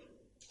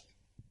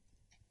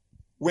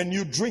 When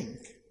you drink,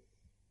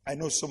 I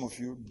know some of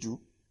you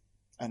do,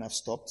 and have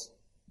stopped.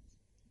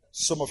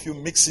 Some of you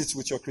mix it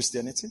with your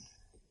Christianity.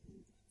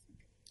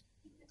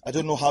 I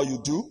don't know how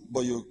you do,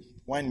 but you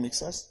wine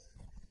mixers.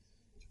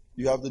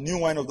 You have the new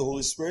wine of the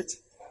Holy Spirit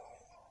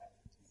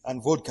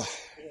and vodka.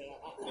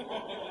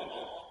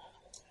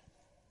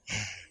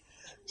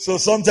 So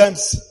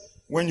sometimes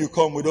when you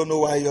come, we don't know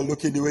why you're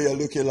looking the way you're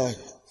looking like.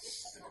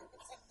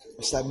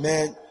 It's like,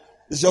 man,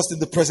 it's just in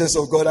the presence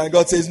of God. And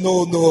God says,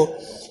 no,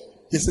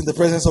 it's in the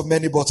presence of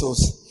many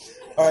bottles.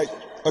 All right.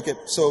 Okay.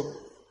 So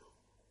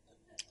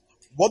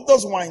what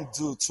does wine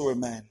do to a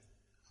man?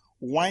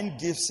 Wine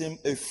gives him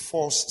a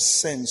false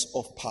sense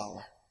of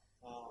power.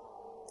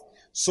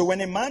 So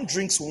when a man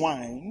drinks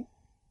wine,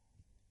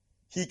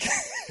 he can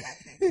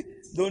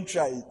don't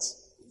try it.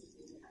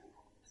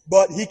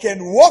 But he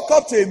can walk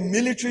up to a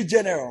military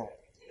general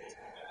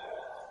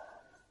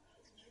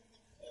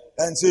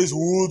and says,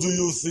 who do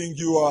you think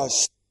you are,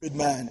 stupid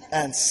man?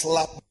 And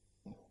slap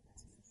him.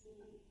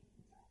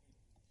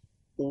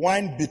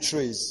 Wine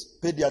betrays.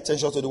 Pay the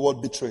attention to the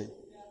word betray.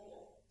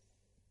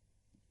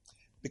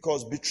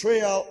 Because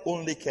betrayal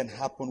only can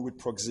happen with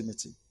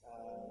proximity.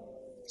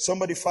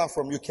 Somebody far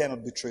from you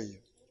cannot betray you.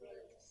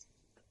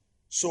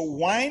 So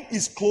wine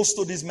is close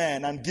to this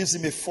man and gives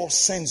him a false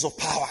sense of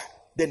power.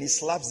 Then he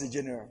slaps the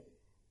general.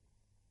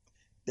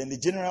 Then the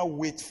general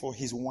waits for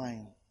his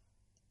wine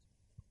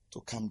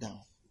to calm down.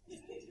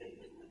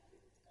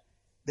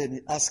 Then he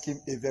asks him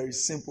a very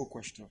simple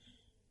question.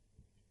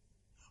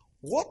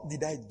 what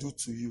did I do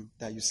to you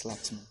that you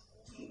slapped me?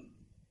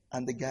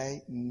 And the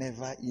guy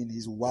never in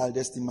his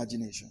wildest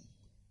imagination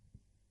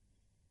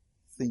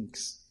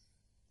thinks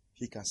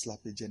he can slap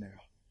a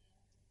general.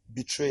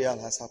 Betrayal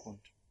has happened.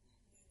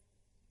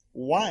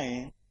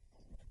 Wine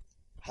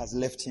has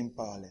left him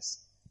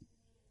powerless.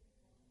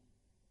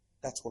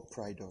 That's what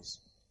pride does.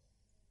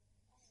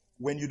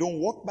 When you don't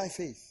walk by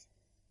faith,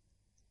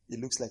 it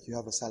looks like you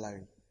have a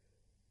salary.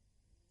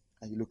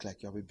 And you look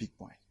like you have a big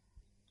boy.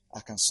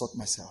 I can sort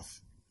myself.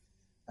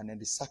 And then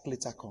the sack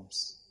later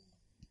comes.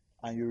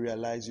 And you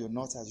realize you're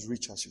not as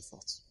rich as you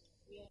thought.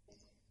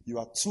 You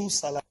are 2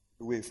 salaries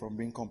away from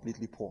being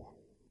completely poor.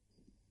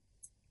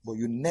 But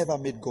you never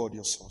made God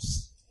your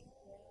source.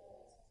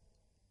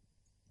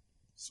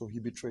 So he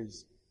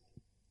betrays.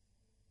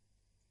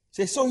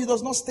 So he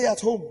does not stay at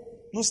home.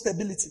 No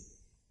stability.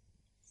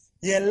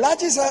 He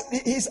enlarges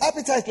his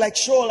appetite like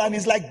Sheol and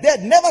is like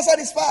dead, never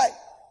satisfied.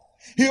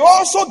 He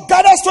also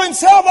gathers to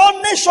himself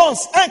all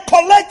nations and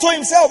collects to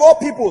himself all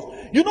people.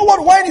 You know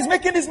what wine is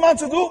making this man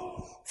to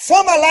do?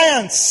 Form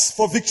alliance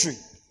for victory.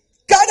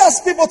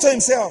 Gathers people to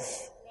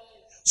himself.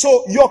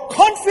 So your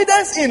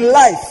confidence in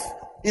life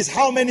is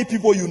how many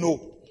people you know.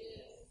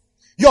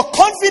 Your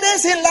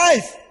confidence in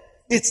life,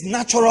 it's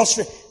natural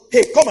strength.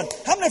 Hey, come on.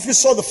 How many of you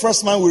saw the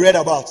first man we read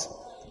about?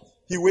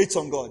 He waits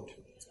on God.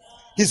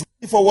 He's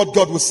waiting for what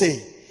God will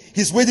say.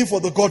 He's waiting for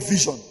the God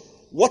vision.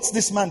 What's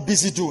this man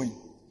busy doing?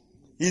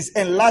 He's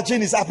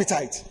enlarging his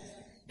appetite.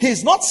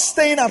 He's not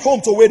staying at home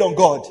to wait on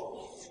God.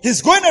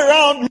 He's going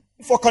around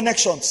looking for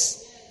connections.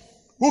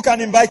 Who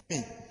can invite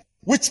me?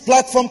 Which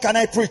platform can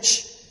I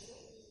preach?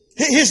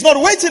 He's not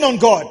waiting on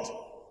God.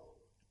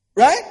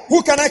 Right?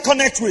 Who can I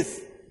connect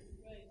with?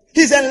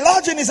 He's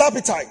enlarging his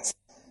appetite.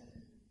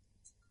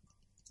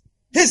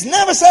 He's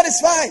never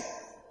satisfied.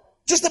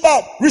 Just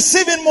about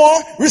receiving more,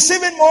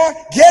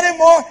 getting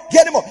more,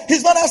 getting more.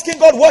 He's not asking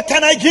God, what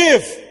can I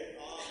give?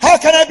 How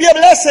can I be a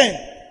blessing?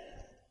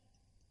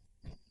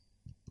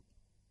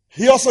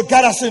 He also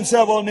gathers to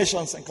himself all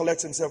nations and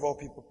collects himself all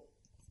people.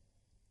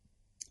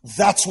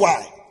 That's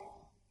why,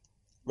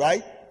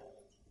 right?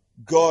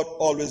 God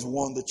always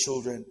warned the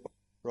children of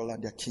Israel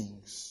and their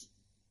kings.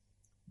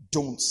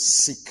 Don't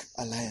seek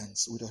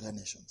alliance with other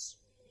nations.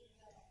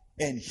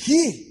 And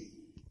he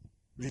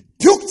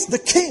rebuked the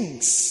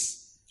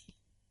kings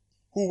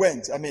who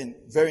went.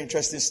 Very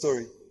interesting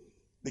story.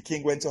 The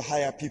king went to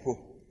hire people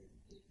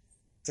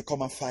to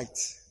come and fight.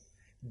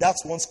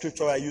 That's one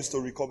scripture I used to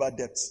recover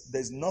debts.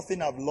 There's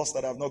nothing I've lost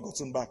that I've not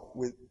gotten back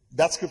with.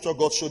 That scripture,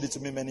 God showed it to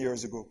me many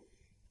years ago.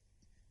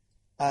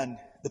 And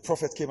the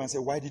prophet came and said,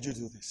 why did you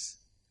do this?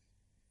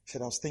 He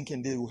said, I was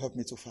thinking they will help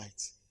me to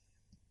fight.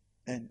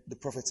 And the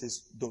prophet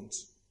says, don't.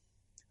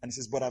 And he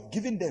says, but I've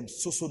given them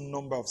so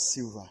number of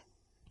silver.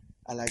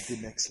 I like the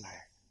next line.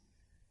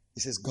 He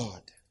says,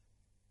 God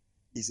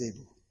is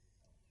able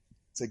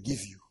to give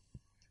you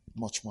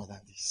much more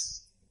than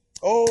this.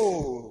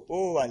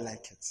 Oh, I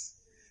like it.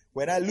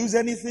 When I lose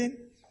anything,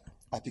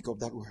 I pick up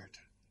that word.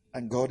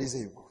 And God is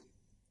able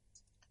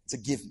to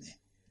give me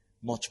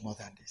much more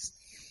than this.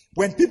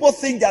 When people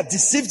think they have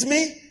deceived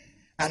me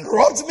and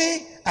robbed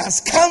me and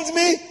scammed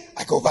me,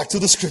 I go back to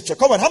the scripture.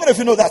 Come on, how many of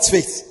you know that's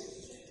faith?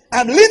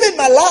 I'm living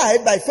my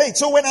life by faith.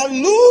 So when I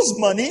lose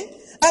money,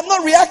 I'm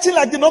not reacting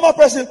like the normal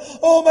person.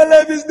 Oh, my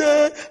life is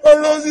dead. I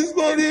lost this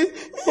money.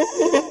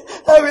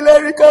 How will I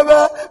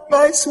recover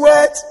my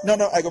sweat?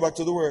 No, I go back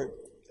to the word.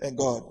 And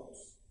God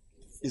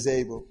is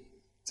able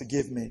to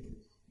give me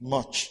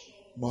much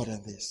more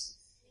than this.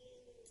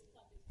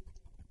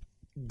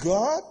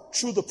 God,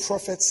 through the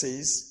prophet,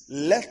 says,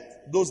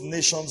 let those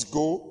nations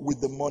go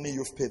with the money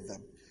you've paid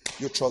them.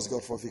 You trust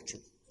God for victory.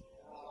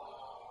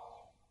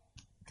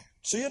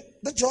 So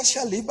the just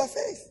shall live by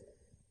faith.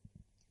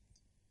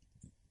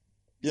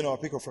 I'll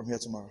pick up from here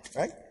tomorrow,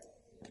 right?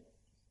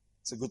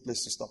 It's a good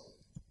place to stop.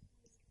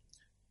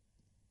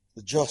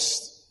 The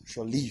just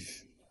shall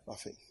live by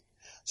faith.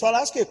 So I'll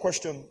ask you a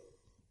question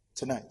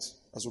tonight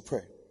as we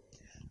pray.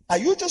 Are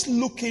you just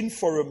looking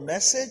for a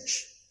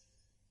message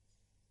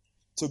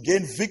to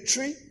gain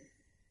victory,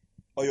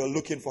 or you're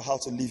looking for how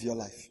to live your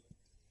life?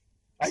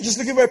 Are you just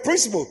looking for a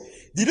principle?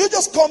 Did you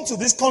just come to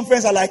this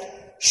conference and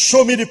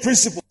show me the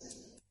principle?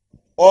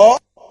 Or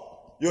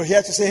you're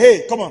here to say,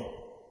 hey, come on,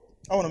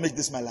 I want to make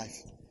this my life.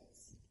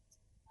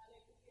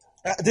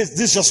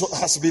 This just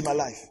has to be my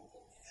life.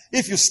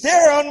 If you stay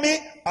around me,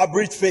 I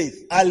breathe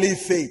faith. I live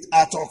faith.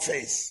 I talk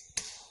faith.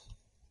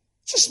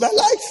 Just my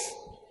life.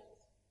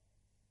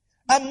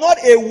 I'm not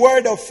a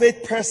word of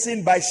faith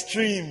person by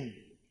stream.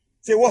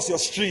 Say, what's your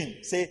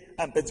stream? Say,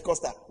 I'm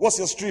Pentecostal. What's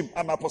your stream?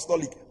 I'm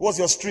apostolic. What's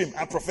your stream?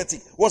 I'm prophetic.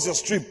 What's your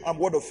stream? I'm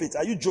word of faith.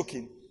 Are you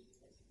joking?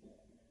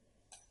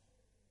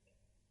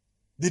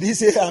 Did he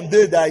say I'm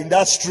there that in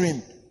that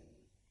stream?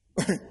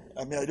 I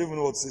don't even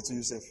know what to say to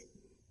yourself.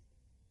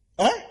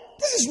 Huh?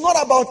 This is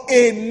not about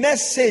a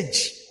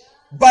message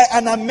by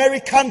an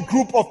American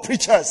group of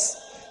preachers.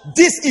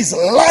 This is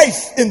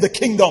life in the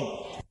kingdom.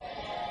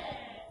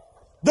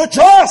 The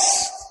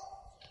just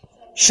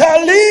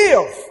shall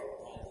live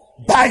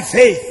by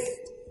faith.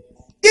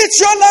 It's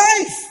your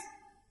life.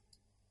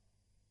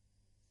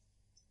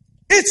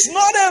 It's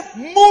not a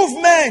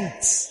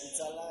movement.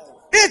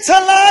 It's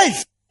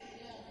alive.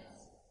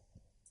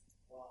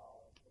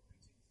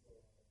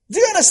 Do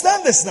you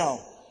understand this now?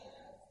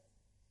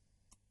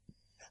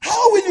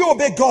 How will you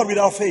obey God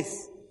without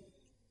faith?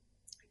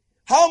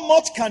 How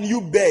much can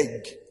you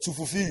beg to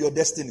fulfill your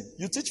destiny?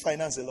 You teach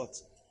finance a lot.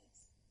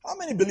 How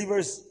many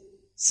believers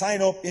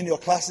sign up in your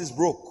classes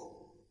broke?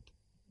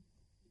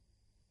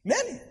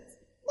 Many.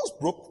 Most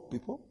broke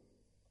people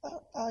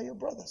are your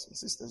brothers and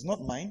sisters,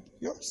 not mine,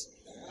 yours.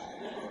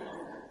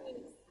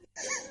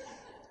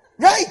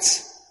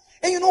 Right?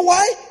 And you know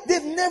why?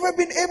 They've never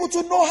been able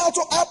to know how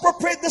to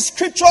appropriate the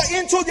scripture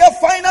into their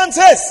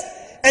finances.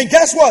 And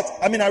guess what?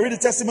 I read the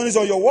testimonies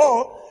on your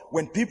wall.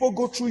 When people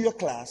go through your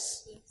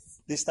class,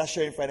 they start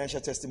sharing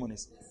financial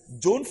testimonies.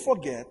 Don't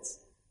forget,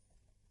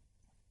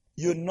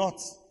 you're not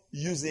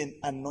using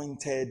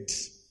anointed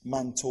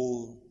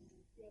mantle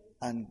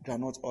and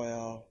granite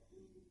oil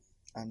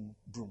and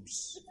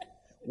brooms.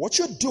 What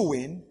you're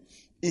doing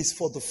is,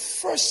 for the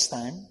first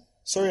time,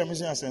 sorry I'm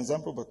using it as an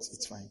example, but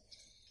it's fine.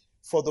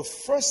 For the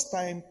first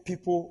time,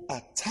 people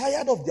are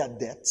tired of their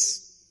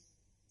debts,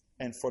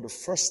 and for the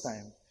first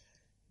time,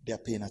 they are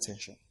paying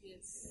attention.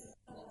 Yes.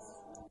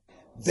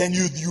 Then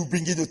you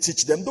begin to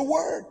teach them the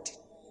word.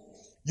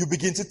 You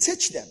begin to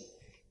teach them.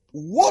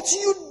 What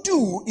you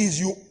do is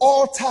you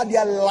alter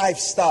their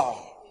lifestyle.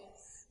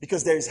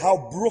 Because there is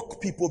how broke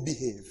people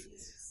behave.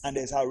 And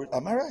there is how...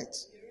 Am I right?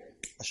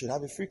 I should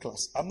have a free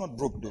class. I'm not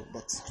broke though,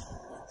 but...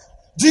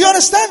 Do you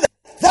understand that?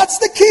 That's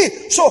the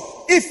key.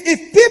 So,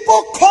 if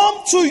people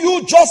come to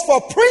you just for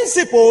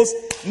principles,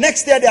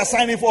 next year they are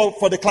signing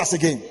for the class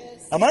again.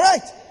 Am I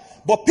right?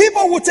 But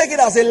people who take it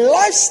as a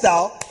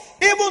lifestyle,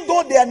 even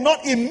though they are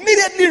not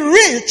immediately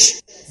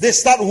rich, they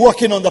start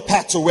working on the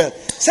path to wealth.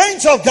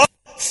 Saints of God,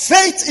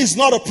 faith is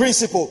not a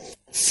principle.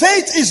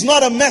 Faith is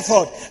not a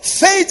method.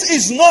 Faith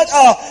is not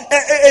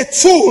a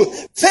tool.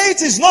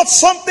 Faith is not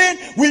something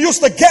we use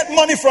to get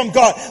money from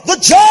God. The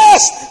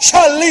just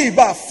shall live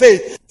by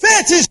faith.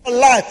 Faith is your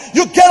life.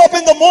 You get up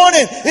in the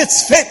morning,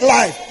 it's faith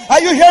life.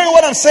 Are you hearing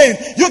what I'm saying?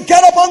 You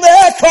get up on the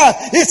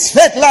aircraft, it's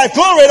faith life.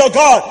 Glory to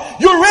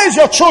God. You raise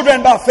your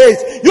children by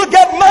faith. You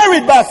get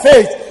married by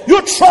faith.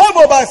 You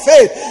travel by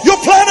faith. You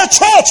plant a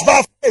church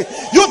by faith.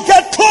 You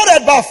get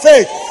clothed by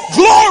faith.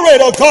 Glory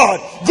to God.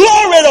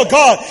 Glory to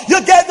God.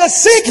 You get the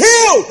sick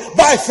healed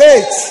by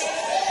faith.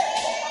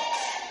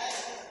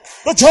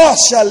 The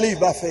just shall live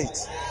by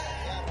faith.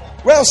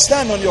 Well,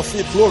 stand on your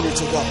feet. Glory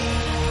to God.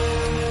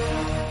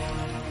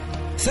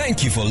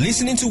 Thank you for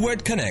listening to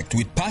Word Connect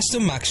with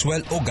Pastor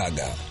Maxwell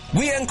Ogaga.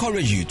 We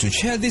encourage you to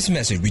share this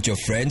message with your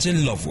friends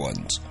and loved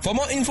ones. For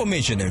more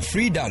information and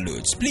free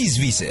downloads, please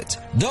visit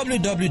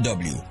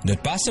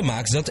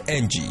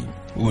www.pastormax.ng.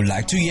 We would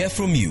like to hear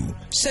from you.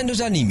 Send us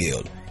an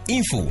email,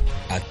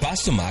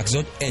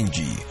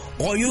 info@pastormax.ng,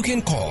 or you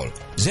can call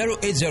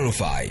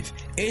 0805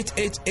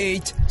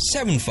 888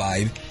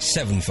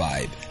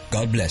 7575.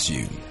 God bless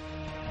you.